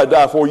dad will probably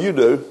die before you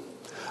do.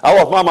 I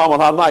lost my mom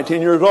when I was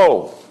 19 years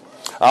old.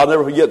 I'll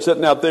never forget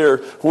sitting out there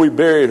when we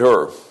buried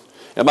her.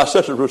 And my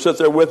sisters would sit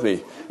there with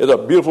me. It was a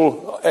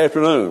beautiful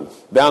afternoon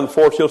down in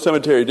Forest Hill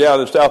Cemetery down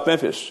in South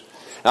Memphis.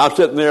 And I'm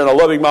sitting there and I'm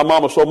loving my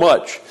mama so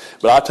much.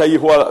 But I tell you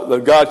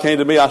what, God came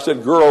to me. I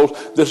said, girls,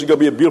 this is going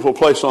to be a beautiful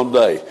place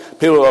someday.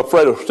 People are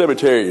afraid of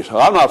cemeteries.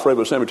 I'm not afraid of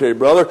a cemetery,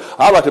 brother.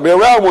 I'd like to be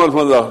around one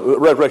when the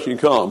resurrection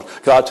comes.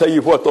 Because I tell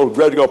you what, those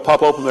graves are going to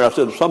pop open there. I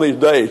said, some of these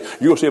days,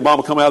 you're going to see a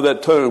mama come out of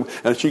that tomb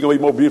and she's going to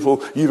be more beautiful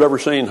than you've ever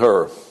seen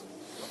her.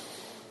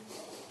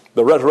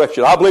 The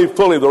resurrection. I believe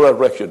fully in the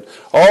resurrection.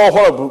 Oh,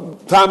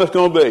 what a time it's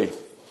going to be.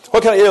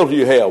 What kind of ills do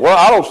you have? Well,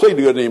 I don't see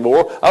good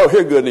anymore. I don't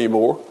hear good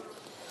anymore.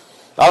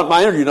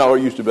 My energy is not what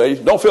it used to be.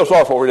 Don't feel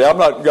sorry for me now. I'm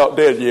not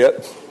dead yet.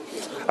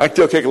 I can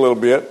still kick a little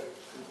bit.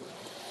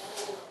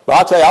 But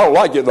I tell you, I don't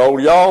like getting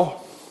old,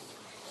 y'all.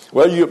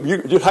 Well,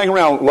 you just hang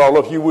around long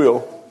enough, you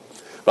will.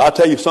 But I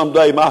tell you,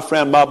 someday, my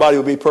friend, my body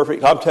will be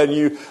perfect. I'm telling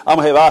you, I'm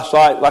going to have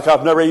eyesight like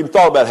I've never even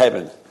thought about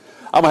having.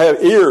 I'm going to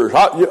have ears.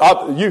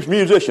 You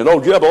musician,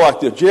 Jeb will like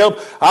this. Jeb,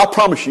 I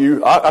promise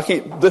you, I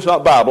can't, this is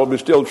not Bible, but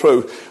it's still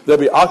true.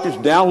 There'll be octaves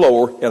down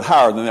lower and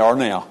higher than they are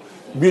now.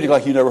 Music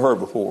like you never heard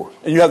before.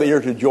 And you have the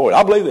ears to enjoy it.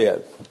 I believe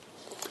that.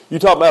 You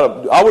talk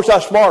about I wish I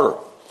was smarter.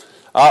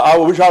 I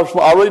wish I was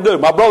smart. I really do.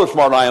 My brother's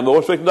smarter than I am, though.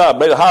 He's fixing to die.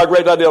 Made a higher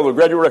grade than I did on the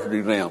graduate record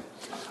exam.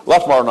 A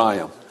lot smarter than I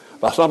am.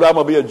 But someday I'm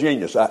going to be a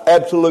genius. An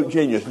absolute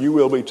genius. You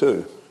will be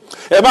too.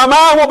 And my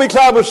mind won't be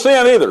clouded with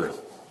sin either.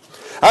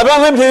 I've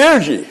unlimited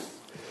energy.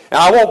 And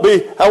I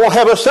won't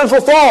have a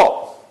sinful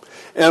thought.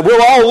 And we'll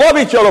all love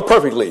each other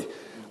perfectly.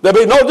 There'll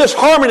be no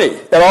disharmony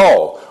at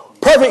all.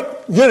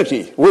 Perfect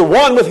unity. We're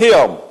one with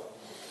him.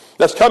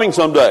 That's coming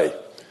someday.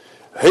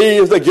 He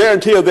is the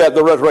guarantee of that,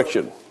 the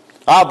resurrection.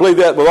 I believe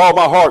that with all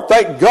my heart.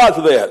 Thank God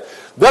for that.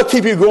 They'll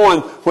keep you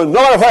going when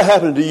no matter what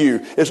happens to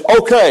you. It's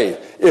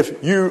okay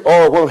if you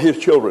are one of his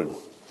children.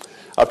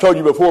 I've told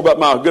you before about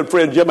my good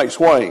friend Jim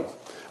McSwain,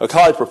 a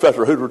college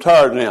professor who's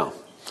retired now.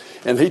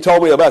 And he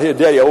told me about his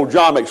daddy, old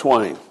John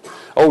McSwain.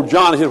 Old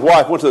John and his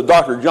wife went to the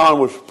doctor. John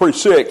was pretty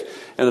sick.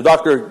 And the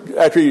doctor,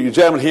 after he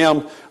examined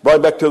him, brought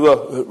him back to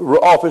the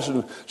office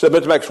and said,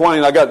 Mr.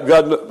 McSwain, I got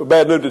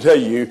bad news to tell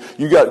you.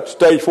 You got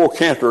stage 4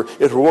 cancer.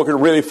 It's working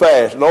really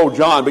fast. And old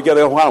John began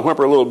to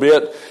whimper a little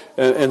bit.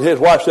 And his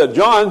wife said,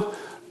 John,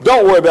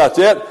 don't worry about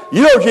that.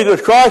 You know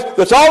Jesus Christ.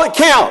 That's all that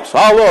counts.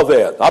 I love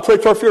that. I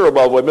preached her funeral,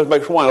 by the way, Mr.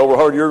 McSwain, over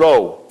 100 years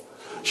old.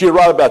 She was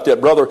right about that,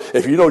 brother.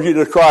 If you know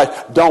Jesus Christ,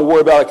 don't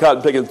worry about a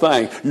cotton-picking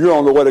thing. You're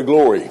on the way to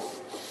glory.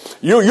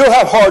 You'll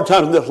have hard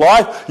times in this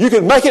life. You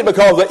can make it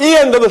because the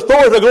end of the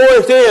story is a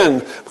glorious end.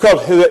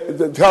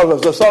 Because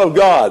of the Son of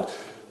God,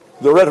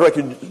 the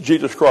resurrected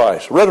Jesus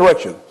Christ.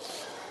 Resurrection.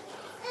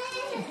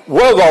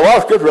 Well, there's a lot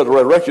of scripture about the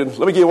resurrection.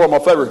 Let me give you one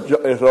of my favorites.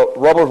 It's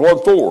Romans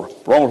 1:4.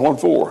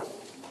 Romans 1:4.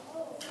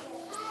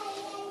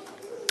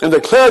 And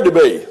declared to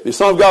be the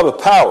Son of God with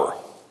power,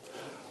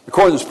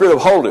 according to the Spirit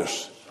of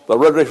holiness, the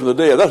resurrection of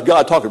the dead. That's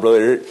God talking,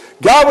 brother.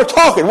 God was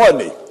talking,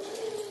 wasn't he?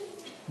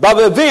 By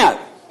the event.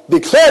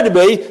 Declared to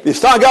be the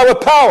Son of God with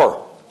power.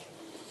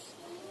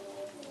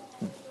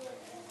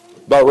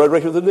 By the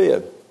resurrection of the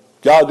dead.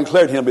 God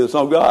declared him to be the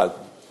Son of God.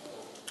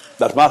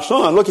 That's my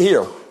son. Look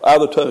here.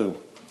 Out of the tomb.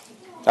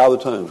 Out of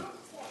the tomb.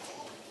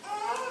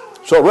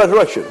 So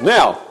resurrection.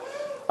 Now,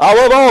 I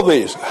love all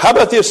these. How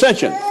about the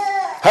ascension?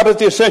 How about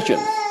the ascension?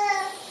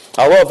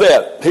 I love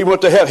that. He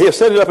went to heaven. He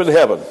ascended up into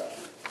heaven.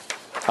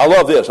 I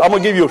love this. I'm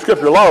going to give you a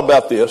scripture a lot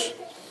about this.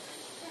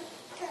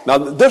 Now,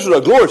 this is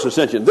a glorious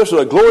ascension. This is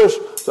a glorious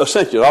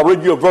ascension. I'll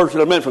read you a verse in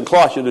a minute from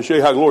Colossians to show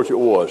you how glorious it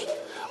was.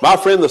 My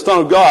friend, the Son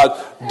of God,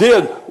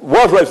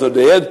 was raised from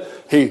the dead.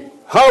 He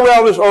hung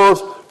around this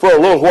earth for a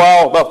little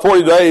while, about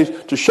 40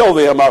 days, to show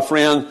them, my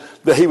friend,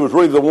 that he was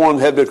really the one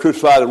who had been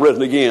crucified and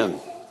risen again.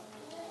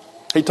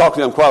 He talked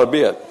to them quite a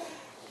bit.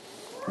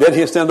 Then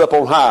he ascended up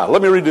on high.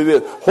 Let me read you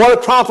this. What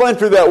a triumphal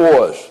entry that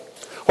was.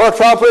 What a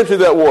triumphal entry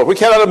that was. We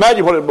cannot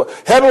imagine what it was.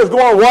 Heaven was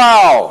going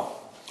wild.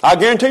 I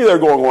guarantee you they were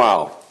going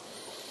wild.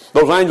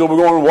 Those angels were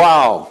going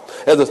wild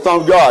as the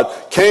Son of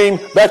God came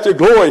back to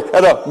glory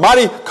as a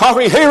mighty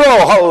conquering hero.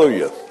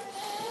 Hallelujah.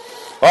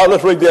 All right,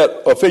 let's read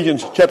that.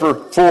 Ephesians chapter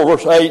 4,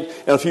 verse 8,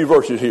 and a few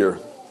verses here.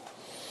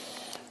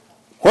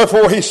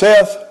 Wherefore he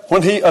saith,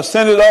 when he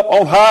ascended up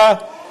on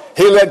high,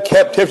 he led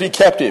captivity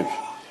captive,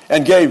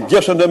 and gave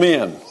gifts unto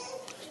men.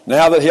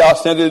 Now that he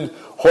ascended,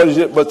 what is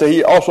it? But that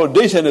he also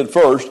descended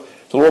first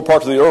to the lower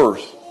parts of the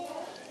earth.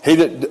 He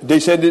that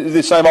descended,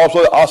 the same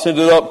also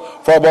ascended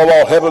up far above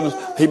all heavens,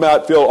 he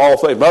might fill all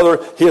things.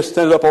 Brother, he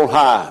ascended up on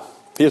high.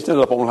 He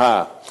ascended up on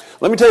high.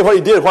 Let me tell you what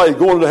he did while he was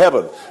going to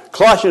heaven.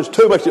 Colossians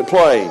 2 makes it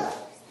plain.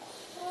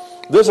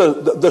 This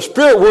is the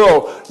spirit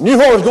world knew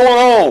what was going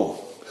on.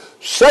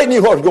 Satan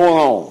knew what was going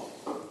on.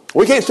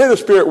 We can't see the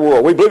spirit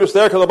world. We believe it's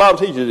there because the Bible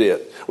teaches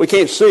it. We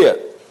can't see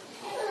it.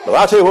 But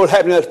I'll tell you what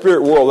happened in that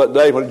spirit world that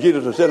day when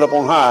Jesus ascended up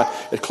on high.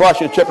 It's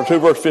Colossians chapter 2,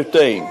 verse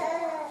 15.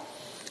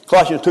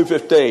 Colossians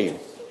 2:15.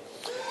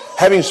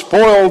 Having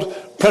spoiled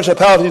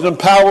principalities and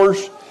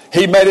powers,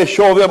 he made a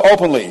show of them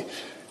openly,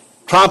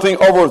 triumphing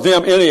over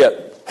them in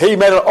it. He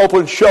made an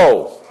open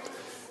show.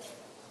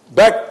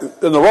 Back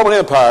in the Roman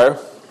Empire,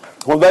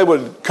 when they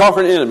would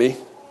conquer an enemy,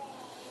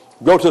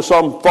 go to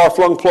some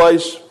far-flung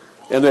place,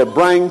 and they'd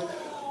bring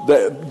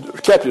the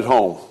captives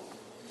home.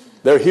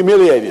 They're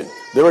humiliated.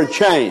 They're in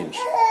chains.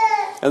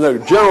 And the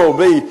general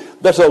would be,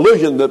 that's an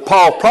illusion that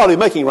Paul's probably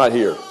making right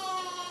here.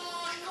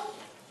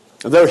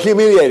 And they're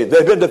humiliated.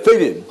 They've been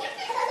defeated.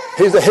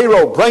 He's the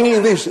hero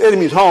bringing these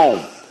enemies home,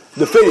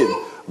 defeated.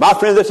 My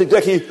friend, that's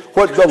exactly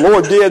what the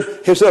Lord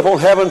did himself on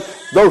heaven.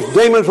 Those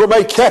demons were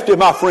made captive,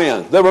 my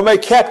friend. They were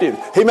made captive.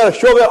 He made us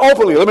show that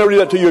openly. Let me read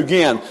that to you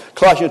again.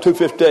 Colossians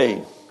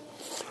 2:15.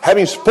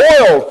 Having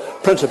spoiled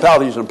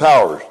principalities and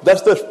powers.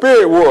 That's the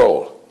spirit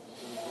world.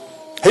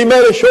 He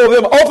made us show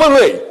them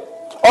openly,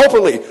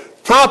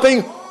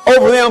 triumphing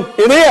over them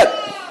in it.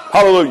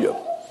 Hallelujah.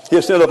 He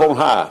ascended up on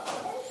high.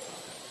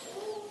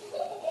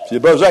 See,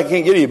 Brother Zach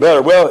can't get any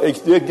better. Well,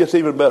 it gets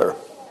even better.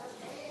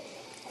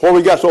 What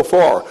we got so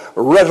far?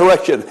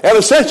 Resurrection and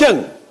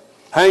ascension.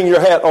 Hang your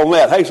hat on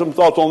that. Hang some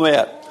thoughts on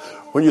that.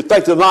 When you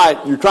think tonight,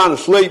 you're trying to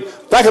sleep,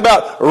 think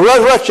about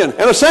resurrection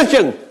and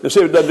ascension and see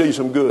if it doesn't do you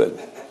some good.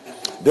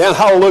 Then,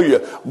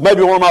 hallelujah,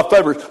 maybe one of my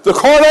favorites, the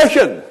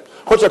coronation.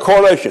 What's a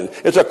coronation?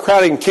 It's a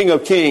crowning King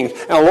of Kings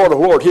and Lord of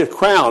Lords. He is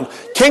crowned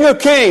King of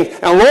Kings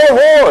and Lord of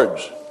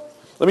Lords.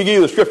 Let me give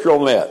you the scripture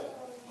on that.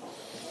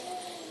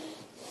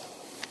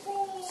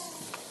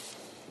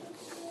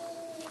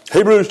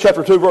 Hebrews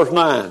chapter 2, verse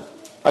 9.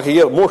 I can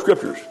give more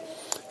scriptures.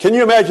 Can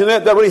you imagine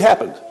that? That really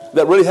happened.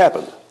 That really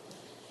happened.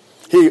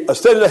 He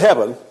ascended to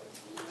heaven.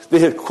 They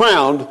had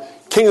crowned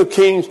King of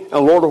Kings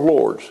and Lord of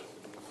Lords.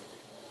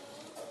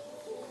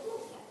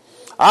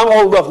 I'm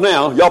old enough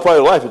now. Y'all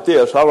probably laugh at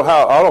this. I don't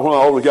know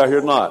how old we got here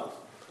or not.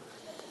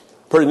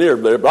 Pretty near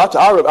there. But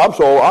I'm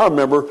so old, I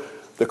remember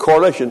the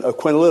coronation of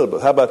Queen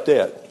Elizabeth. How about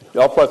that?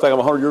 Y'all probably think I'm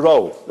 100 years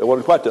old. It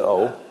wasn't quite that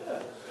old.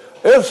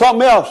 It was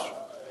something else.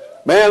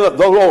 Man,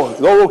 those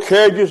little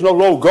carriages and those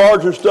little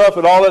guards and stuff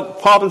and all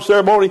that pomp and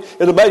ceremony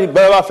is amazing.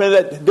 But my friend,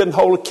 that didn't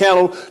hold a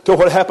candle to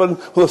what happened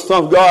when the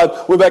Son of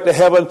God went back to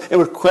heaven and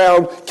was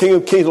crowned King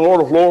of Kings and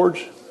Lord of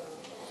Lords.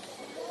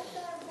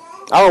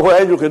 I don't know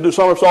whether angels could do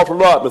somersaults or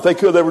not, but if they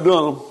could, they were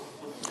doing them.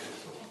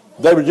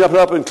 They were jumping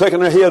up and clicking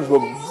their heads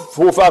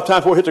 4 or 5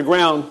 times before it hit the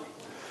ground.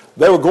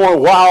 They were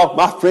going wild.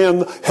 My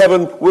friend,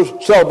 heaven was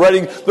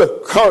celebrating the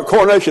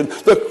coronation,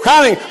 the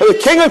crowning of the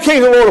King of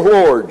Kings and Lord of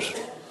Lords.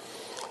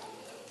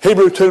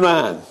 Hebrews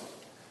 2:9.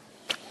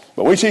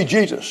 But we see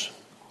Jesus,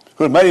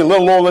 who was made a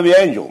little lower than the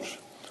angels,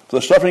 for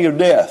the suffering of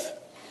death,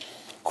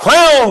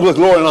 crowned with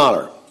glory and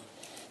honor,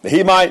 that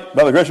he might,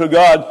 by the grace of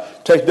God,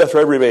 take death for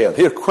every man.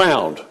 He is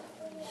crowned.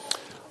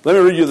 Let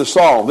me read you the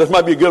psalm. This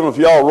might be a good one for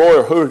y'all, Roy,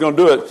 or who's going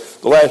to do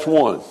it, the last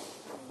one.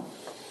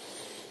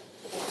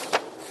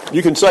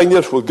 You can sing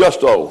this with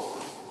gusto.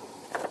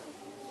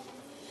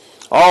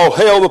 All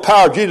hail the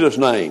power of Jesus'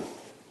 name.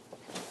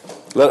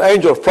 Let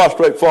angels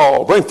prostrate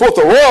fall. Bring forth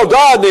the royal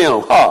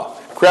diadem.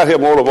 Crown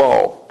him Lord of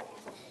all.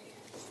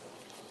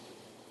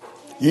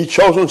 Ye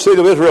chosen seed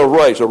of Israel's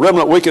race, a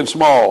remnant weak and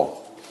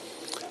small.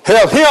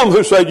 Hail him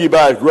who saved you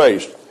by his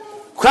grace.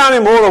 Crown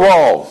him Lord of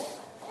all.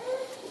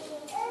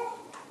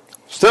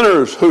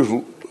 Sinners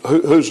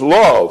whose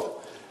love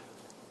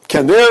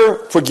can ne'er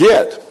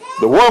forget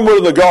the wormwood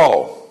and the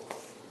gall.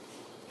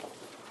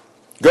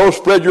 Go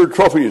spread your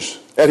trophies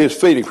at his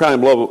feet and crown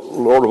him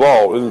Lord of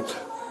all. And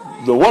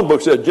the one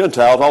book said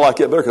Gentiles. I like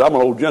that better because I'm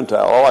an old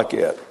Gentile. I like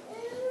that.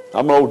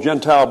 I'm an old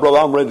Gentile brother.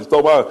 I'm ready to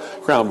throw my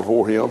crown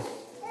before him.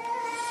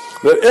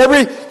 That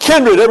every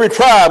kindred, every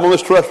tribe on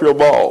this terrestrial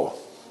ball,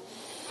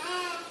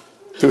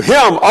 to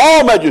him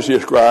all majesty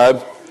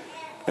ascribe,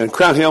 and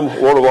crown him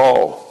Lord of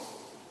all.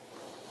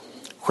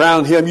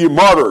 Crown him, you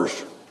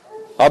martyrs.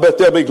 I bet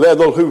they'll be glad,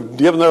 those who've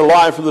given their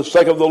life for the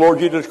sake of the Lord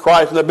Jesus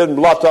Christ, and there have been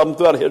lots of them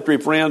throughout history,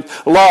 friends.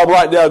 A lot of them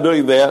right now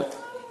doing that.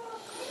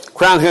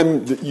 Crown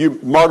him, you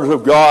martyrs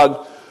of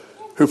God,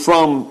 who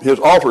from his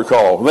altar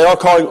call, and they are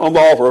calling on the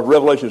altar of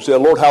Revelation,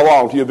 said, Lord, how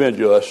long till you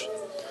avenge us?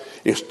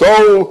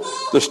 Extol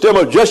the stem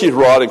of Jesse's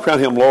rod and crown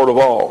him Lord of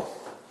all.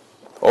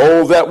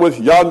 Oh, that with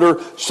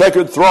yonder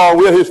sacred throng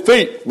we at his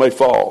feet may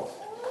fall.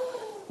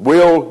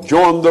 We'll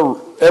join the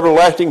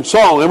everlasting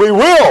song, and we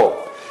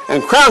will,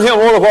 and crown him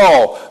Lord of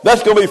all.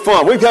 That's going to be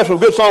fun. We've had some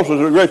good songs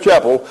in the Great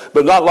Chapel,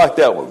 but not like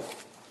that one.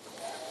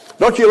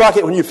 Don't you like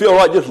it when you feel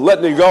like just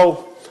letting it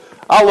go?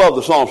 I love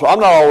the song, so I'm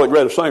not all that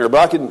great a singer,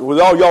 but I can, with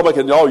all y'all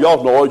making all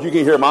y'all's noise, you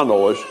can hear my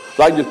noise.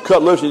 So I can just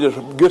cut loose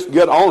and just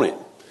get on it.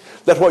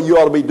 That's what you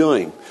ought to be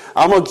doing.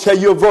 I'm going to tell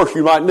you a verse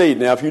you might need.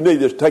 Now, if you need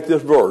this, take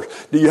this verse.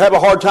 Do you have a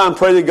hard time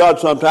praying to God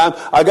sometime?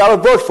 I got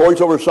a verse for you. It's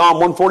over in Psalm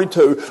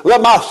 142.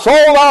 Let my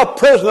soul out of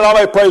prison that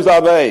I may praise thy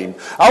name.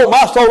 I want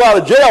my soul out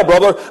of jail,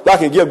 brother, that I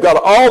can give God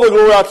all the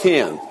glory I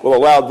can with a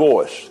loud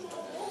voice.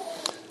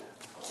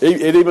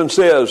 It even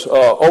says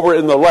over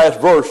in the last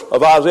verse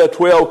of Isaiah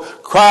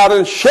 12, cry out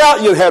and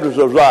shout, ye inhabitants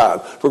of Zion,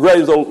 for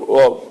great is I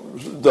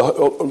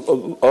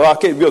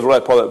can't give the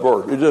right part of that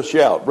verse. You just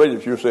shout. Read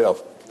it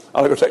yourself.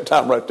 I'm going to take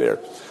time right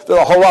there. There's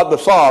a whole lot in the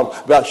Psalm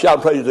about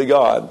shouting praise to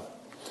God.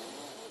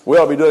 We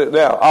ought to be doing it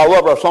now. I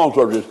love our song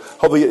services.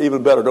 Hope they get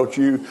even better, don't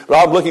you?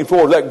 But I'm looking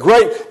forward to that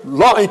great,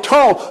 long,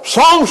 eternal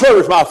song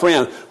service, my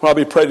friend, when I'll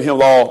be praising him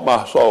with all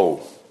my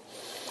soul.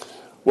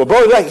 Well,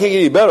 brother, that can't get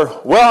any better.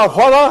 Well,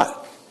 why not?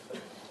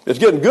 It's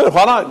getting good.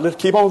 Why not? Let's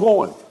keep on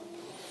going.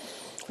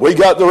 We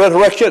got the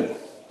resurrection.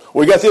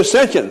 We got the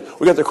ascension.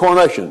 We got the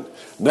coronation.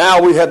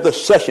 Now we have the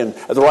session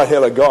at the right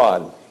hand of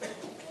God.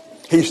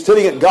 He's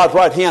sitting at God's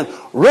right hand,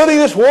 ruling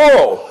this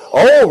world.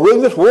 Oh,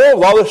 ruling this world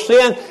with all this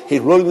sin. He's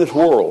ruling this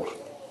world.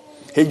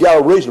 He's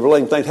got a reason for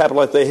letting things happen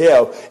like they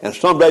have. And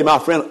someday, my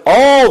friend,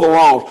 all the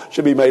wrongs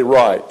should be made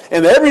right.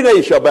 And every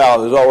knee shall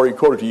bow, as already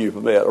quoted to you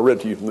from that, or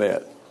read to you from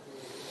that.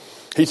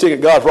 He's sitting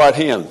at God's right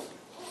hand.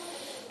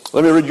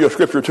 Let me read you a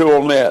scripture too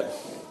on that.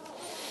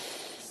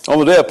 On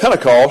the day of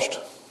Pentecost,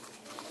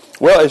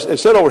 well, it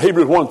said over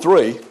Hebrews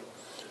 1:3,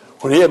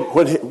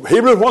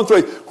 Hebrews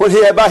 1:3, when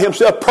he had by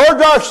himself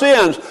purged our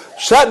sins,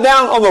 sat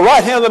down on the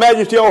right hand of the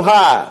Majesty on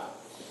high.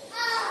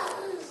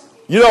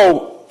 You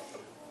know,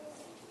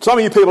 some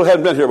of you people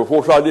haven't been here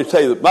before, so I'll just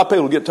tell you that my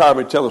people get tired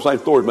of me telling the same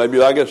stories.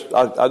 Maybe I guess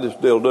I just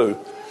still do.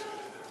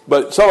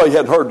 But some of you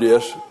hadn't heard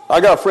this.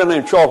 I got a friend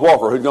named Charles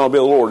Walker who's going to be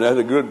the Lord, and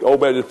that's a good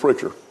old Baptist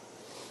preacher.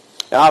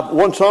 And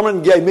one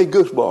sermon gave me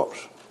goosebumps.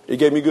 He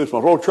gave me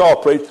goosebumps. Old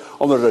Charles preached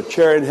on there's a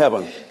chair in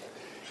heaven.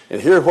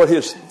 And here's what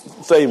his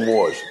theme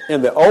was.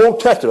 In the Old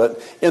Testament,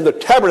 in the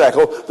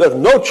tabernacle, there's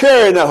no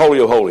chair in that Holy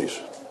of Holies.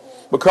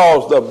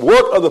 Because the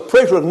work of the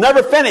priest was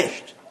never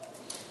finished.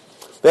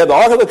 They had the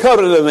Ark of the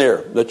Covenant in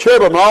there, the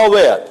cherubim and all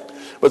that.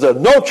 But there's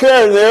no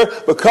chair in there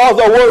because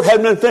the work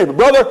hadn't been finished.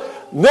 But brother,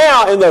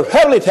 now in the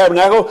heavenly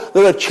tabernacle,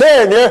 there's a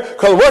chair in there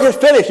because the work is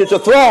finished. It's a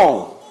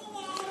throne.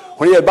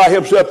 When he had by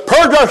himself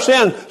purged our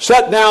sin,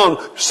 sat down,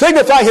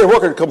 signifying his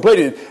work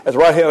completed at the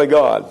right hand of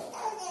God.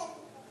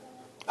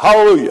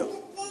 Hallelujah.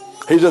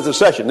 He's at the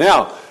session.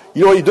 Now,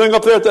 you know what he's doing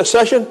up there at that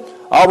session?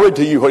 I'll read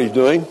to you what he's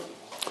doing.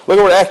 Look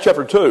over at Acts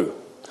chapter 2.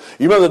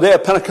 You remember the day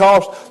of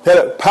Pentecost? They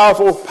had a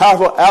powerful,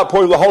 powerful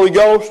outpouring of the Holy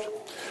Ghost.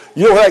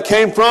 You know where that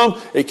came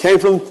from? It came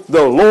from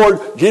the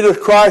Lord Jesus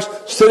Christ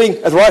sitting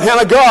at the right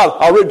hand of God.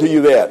 I'll read to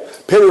you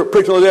that. Peter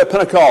preached on the day of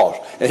Pentecost.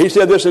 And he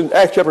said this in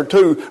Acts chapter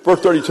 2, verse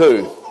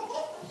 32.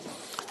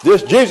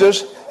 This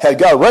Jesus had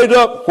God raised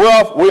up,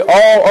 whereof we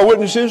all are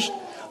witnesses.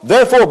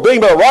 Therefore,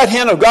 being by the right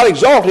hand of God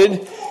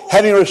exalted,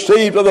 having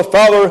received of the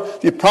Father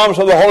the promise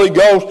of the Holy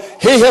Ghost,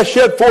 he has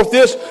shed forth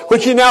this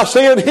which ye now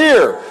see and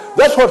hear.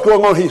 That's what's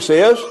going on, he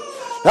says.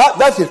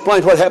 That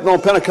explains what happened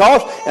on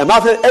Pentecost. And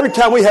my friend, every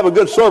time we have a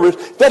good service,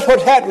 that's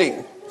what's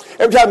happening.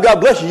 Every time God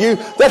blesses you,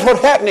 that's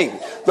what's happening.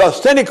 The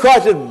ascended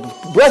Christ is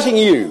blessing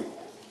you.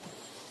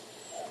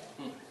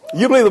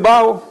 You believe the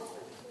Bible?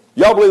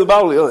 Y'all believe the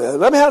Bible?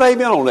 Let me have an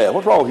amen on that.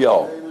 What's wrong with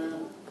y'all?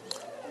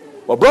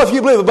 Well, brother, if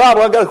you believe the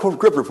Bible, I've got a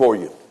scripture for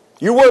you.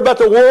 You worry about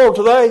the world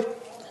today?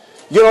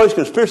 You get all these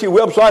conspiracy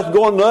websites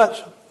going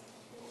nuts?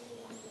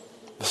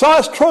 So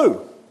that's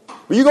true.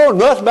 Are you going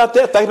nuts about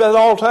that, think about it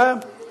all the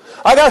time?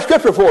 I got a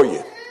scripture for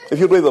you, if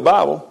you believe the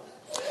Bible.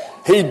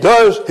 He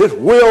does his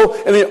will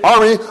in the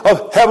army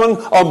of heaven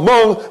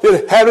among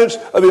the inhabitants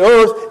of the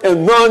earth,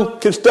 and none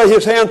can stay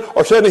his hand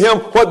or say to him,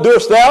 what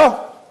doest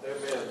thou?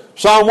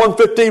 Psalm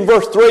 115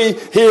 verse 3,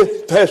 he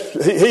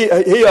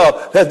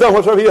has done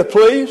whatsoever he has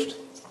pleased.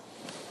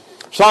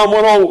 Psalm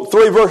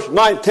 103 verse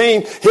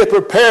 19, he has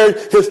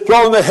prepared his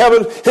throne in the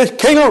heavens, his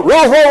kingdom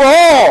rules over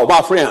all,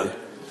 my friend.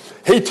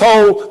 He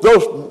told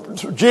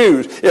those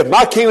Jews, if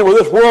my kingdom were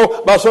this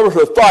world, my servants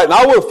would fight. And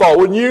I would have fought,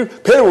 wouldn't you?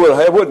 Peter would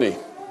have, wouldn't he?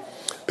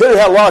 Peter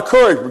had a lot of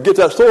courage to get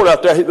that sword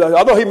out there.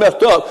 I know he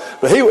messed up,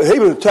 but he was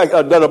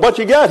done a bunch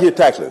of guys he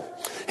attacked him.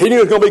 He knew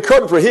it was going to be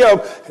curtain for him.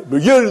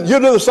 But you do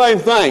the same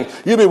thing.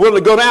 You'd be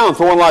willing to go down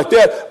for one like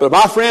that. But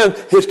my friend,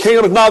 his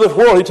kingdom is not this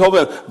world. He told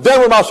them, then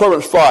will my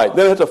servants fight.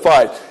 They have to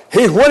fight.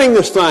 He's winning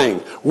this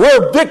thing.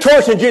 We're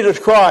victorious in Jesus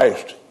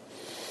Christ.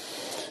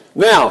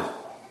 Now,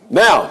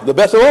 the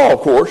best of all, of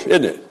course,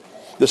 isn't it?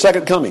 The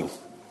second coming.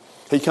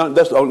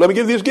 Let me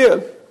give you these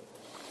again.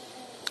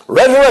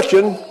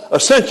 Resurrection,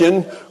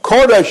 ascension,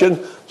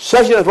 coronation,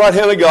 session at the right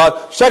hand of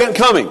God, second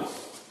coming.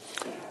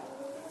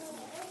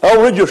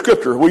 I'll read you a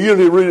scripture. We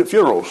usually read at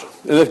funerals,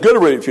 and it's good to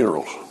read at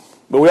funerals.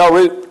 But we all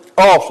read it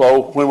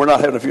also when we're not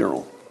having a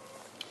funeral.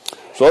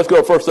 So let's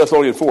go to 1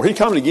 Thessalonians 4. He's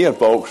coming again,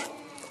 folks.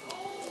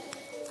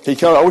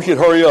 I wish you'd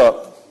hurry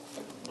up.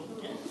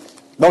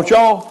 Don't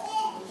y'all?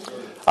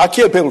 I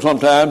kid people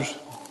sometimes.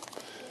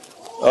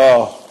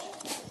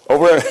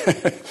 Over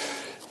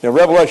in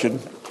Revelation,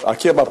 I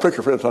kid my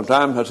preacher friend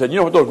sometimes. I said, you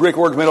know what those Greek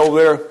words mean over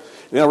there?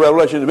 In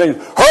Revelation, it means,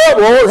 hurry up,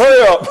 Lord,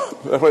 hurry up.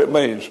 That's what it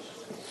means.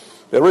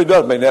 It really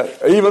does mean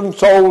that. Even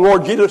so,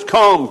 Lord Jesus,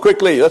 come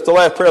quickly. That's the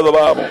last prayer of the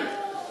Bible.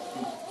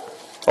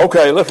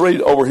 Okay, let's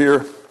read over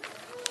here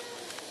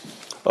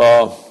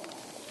in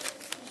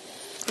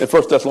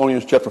 1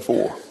 Thessalonians chapter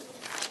 4.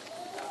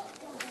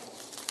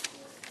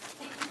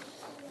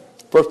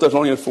 1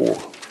 Thessalonians 4.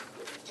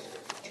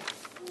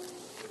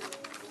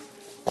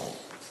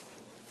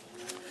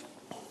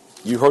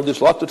 You've heard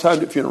this lots of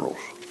times at funerals.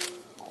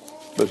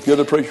 But it's good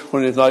to preach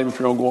when there's not even a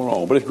funeral going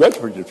on. But it's great to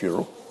preach at a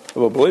funeral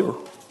of a believer.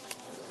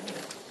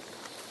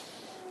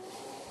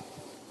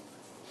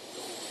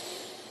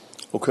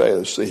 Okay,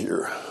 let's see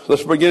here.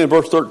 Let's begin in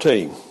verse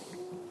 13.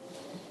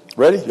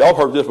 Ready? Y'all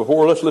heard this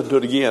before. Let's listen to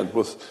it again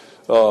with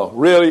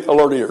really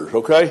alert ears,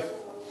 okay?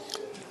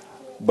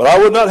 But I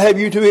would not have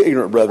you to be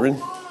ignorant, brethren,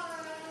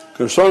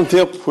 concerning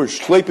them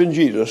which sleep in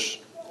Jesus.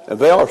 And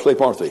they are asleep,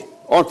 aren't they?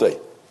 Aren't they?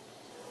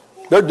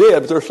 They're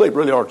dead, but they're asleep,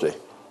 really, aren't they?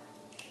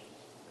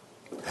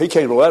 He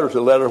came to the ladder, so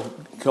the ladder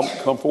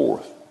come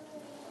forth.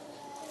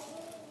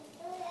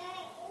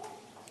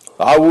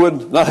 I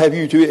would not have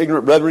you to be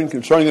ignorant, brethren,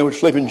 concerning them which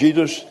sleep in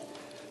Jesus.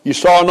 You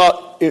saw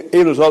not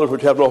even as others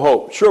which have no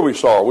hope. Sure we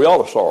sorrow. We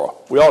all sorrow.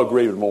 We all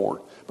grieve and mourn.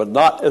 But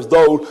not as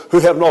those who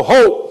have no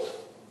hope.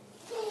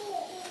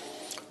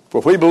 For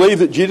if we believe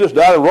that Jesus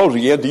died and rose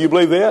again, do you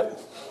believe that?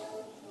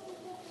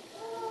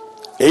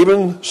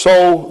 Even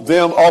so,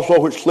 them also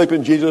which sleep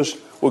in Jesus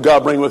will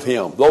God bring with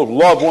him. Those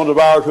loved ones of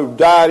ours who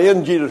died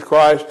in Jesus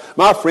Christ,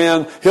 my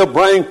friend, he'll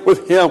bring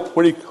with him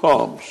when he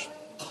comes.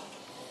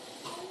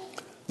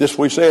 This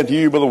we say unto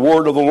you by the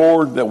word of the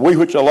Lord, that we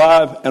which are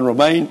alive and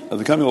remain at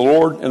the coming of the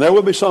Lord, and there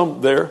will be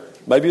some there,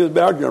 maybe it'll be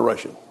our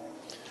generation,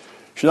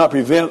 should not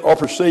prevent or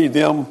precede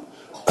them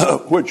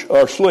which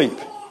are asleep.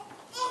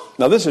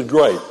 Now this is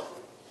great.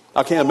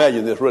 I can't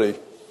imagine this really.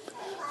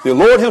 The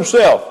Lord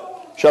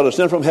himself shall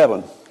descend from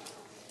heaven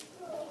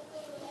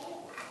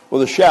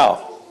with a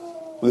shout,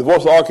 with the voice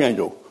of the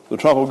archangel, the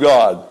trump of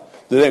God,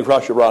 the day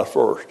Christ shall rise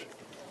first.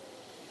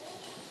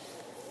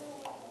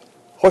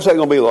 What's that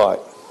going to be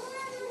like?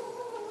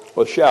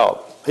 With a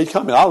shout. He's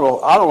coming. I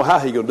don't know how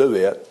he's going to do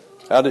that.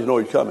 I just know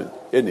he's coming,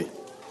 isn't he?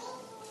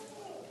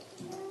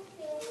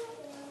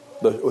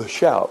 But with a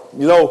shout.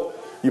 You know,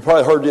 you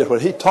probably heard this. When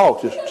he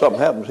talks, if something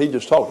happens, he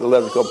just talks, the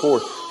letter come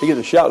forth. He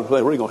gets a shout and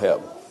say, what are you going to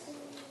happen?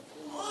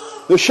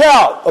 The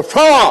shout of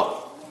triumph.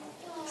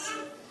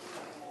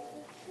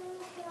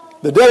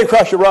 The dead in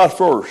Christ shall rise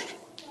first.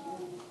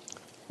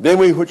 Then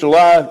we which are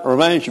alive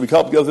remain shall be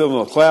caught together in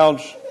the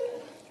clouds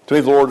to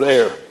meet the Lord in the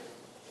air.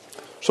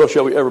 So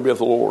shall we ever be with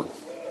the Lord.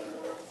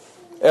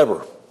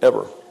 Ever,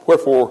 ever.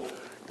 Wherefore,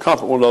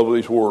 comfort one another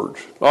with these words.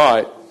 All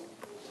right.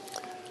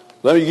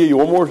 Let me give you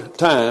one more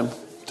time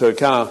to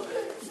kind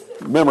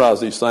of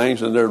memorize these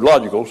things, and they're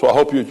logical, so I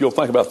hope you'll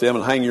think about them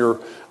and hang your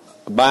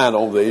mind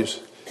on these.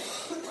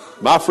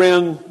 My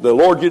friend, the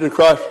Lord Jesus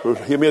Christ was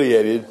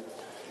humiliated,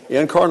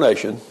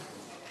 incarnation.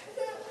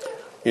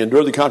 He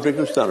endured the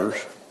contradiction of sinners.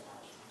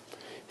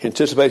 He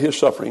anticipated his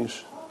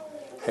sufferings,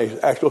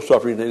 his actual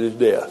suffering, and his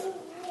death.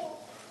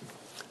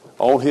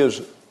 On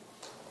his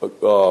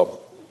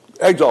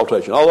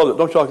exaltation. I love it.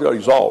 Don't you like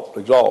exalt?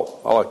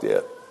 Exalt. I like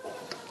that.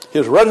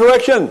 His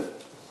resurrection,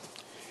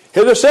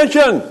 his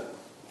ascension,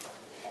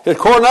 his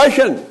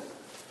coronation,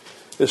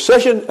 his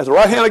session at the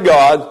right hand of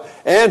God,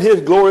 and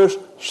his glorious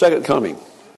second coming.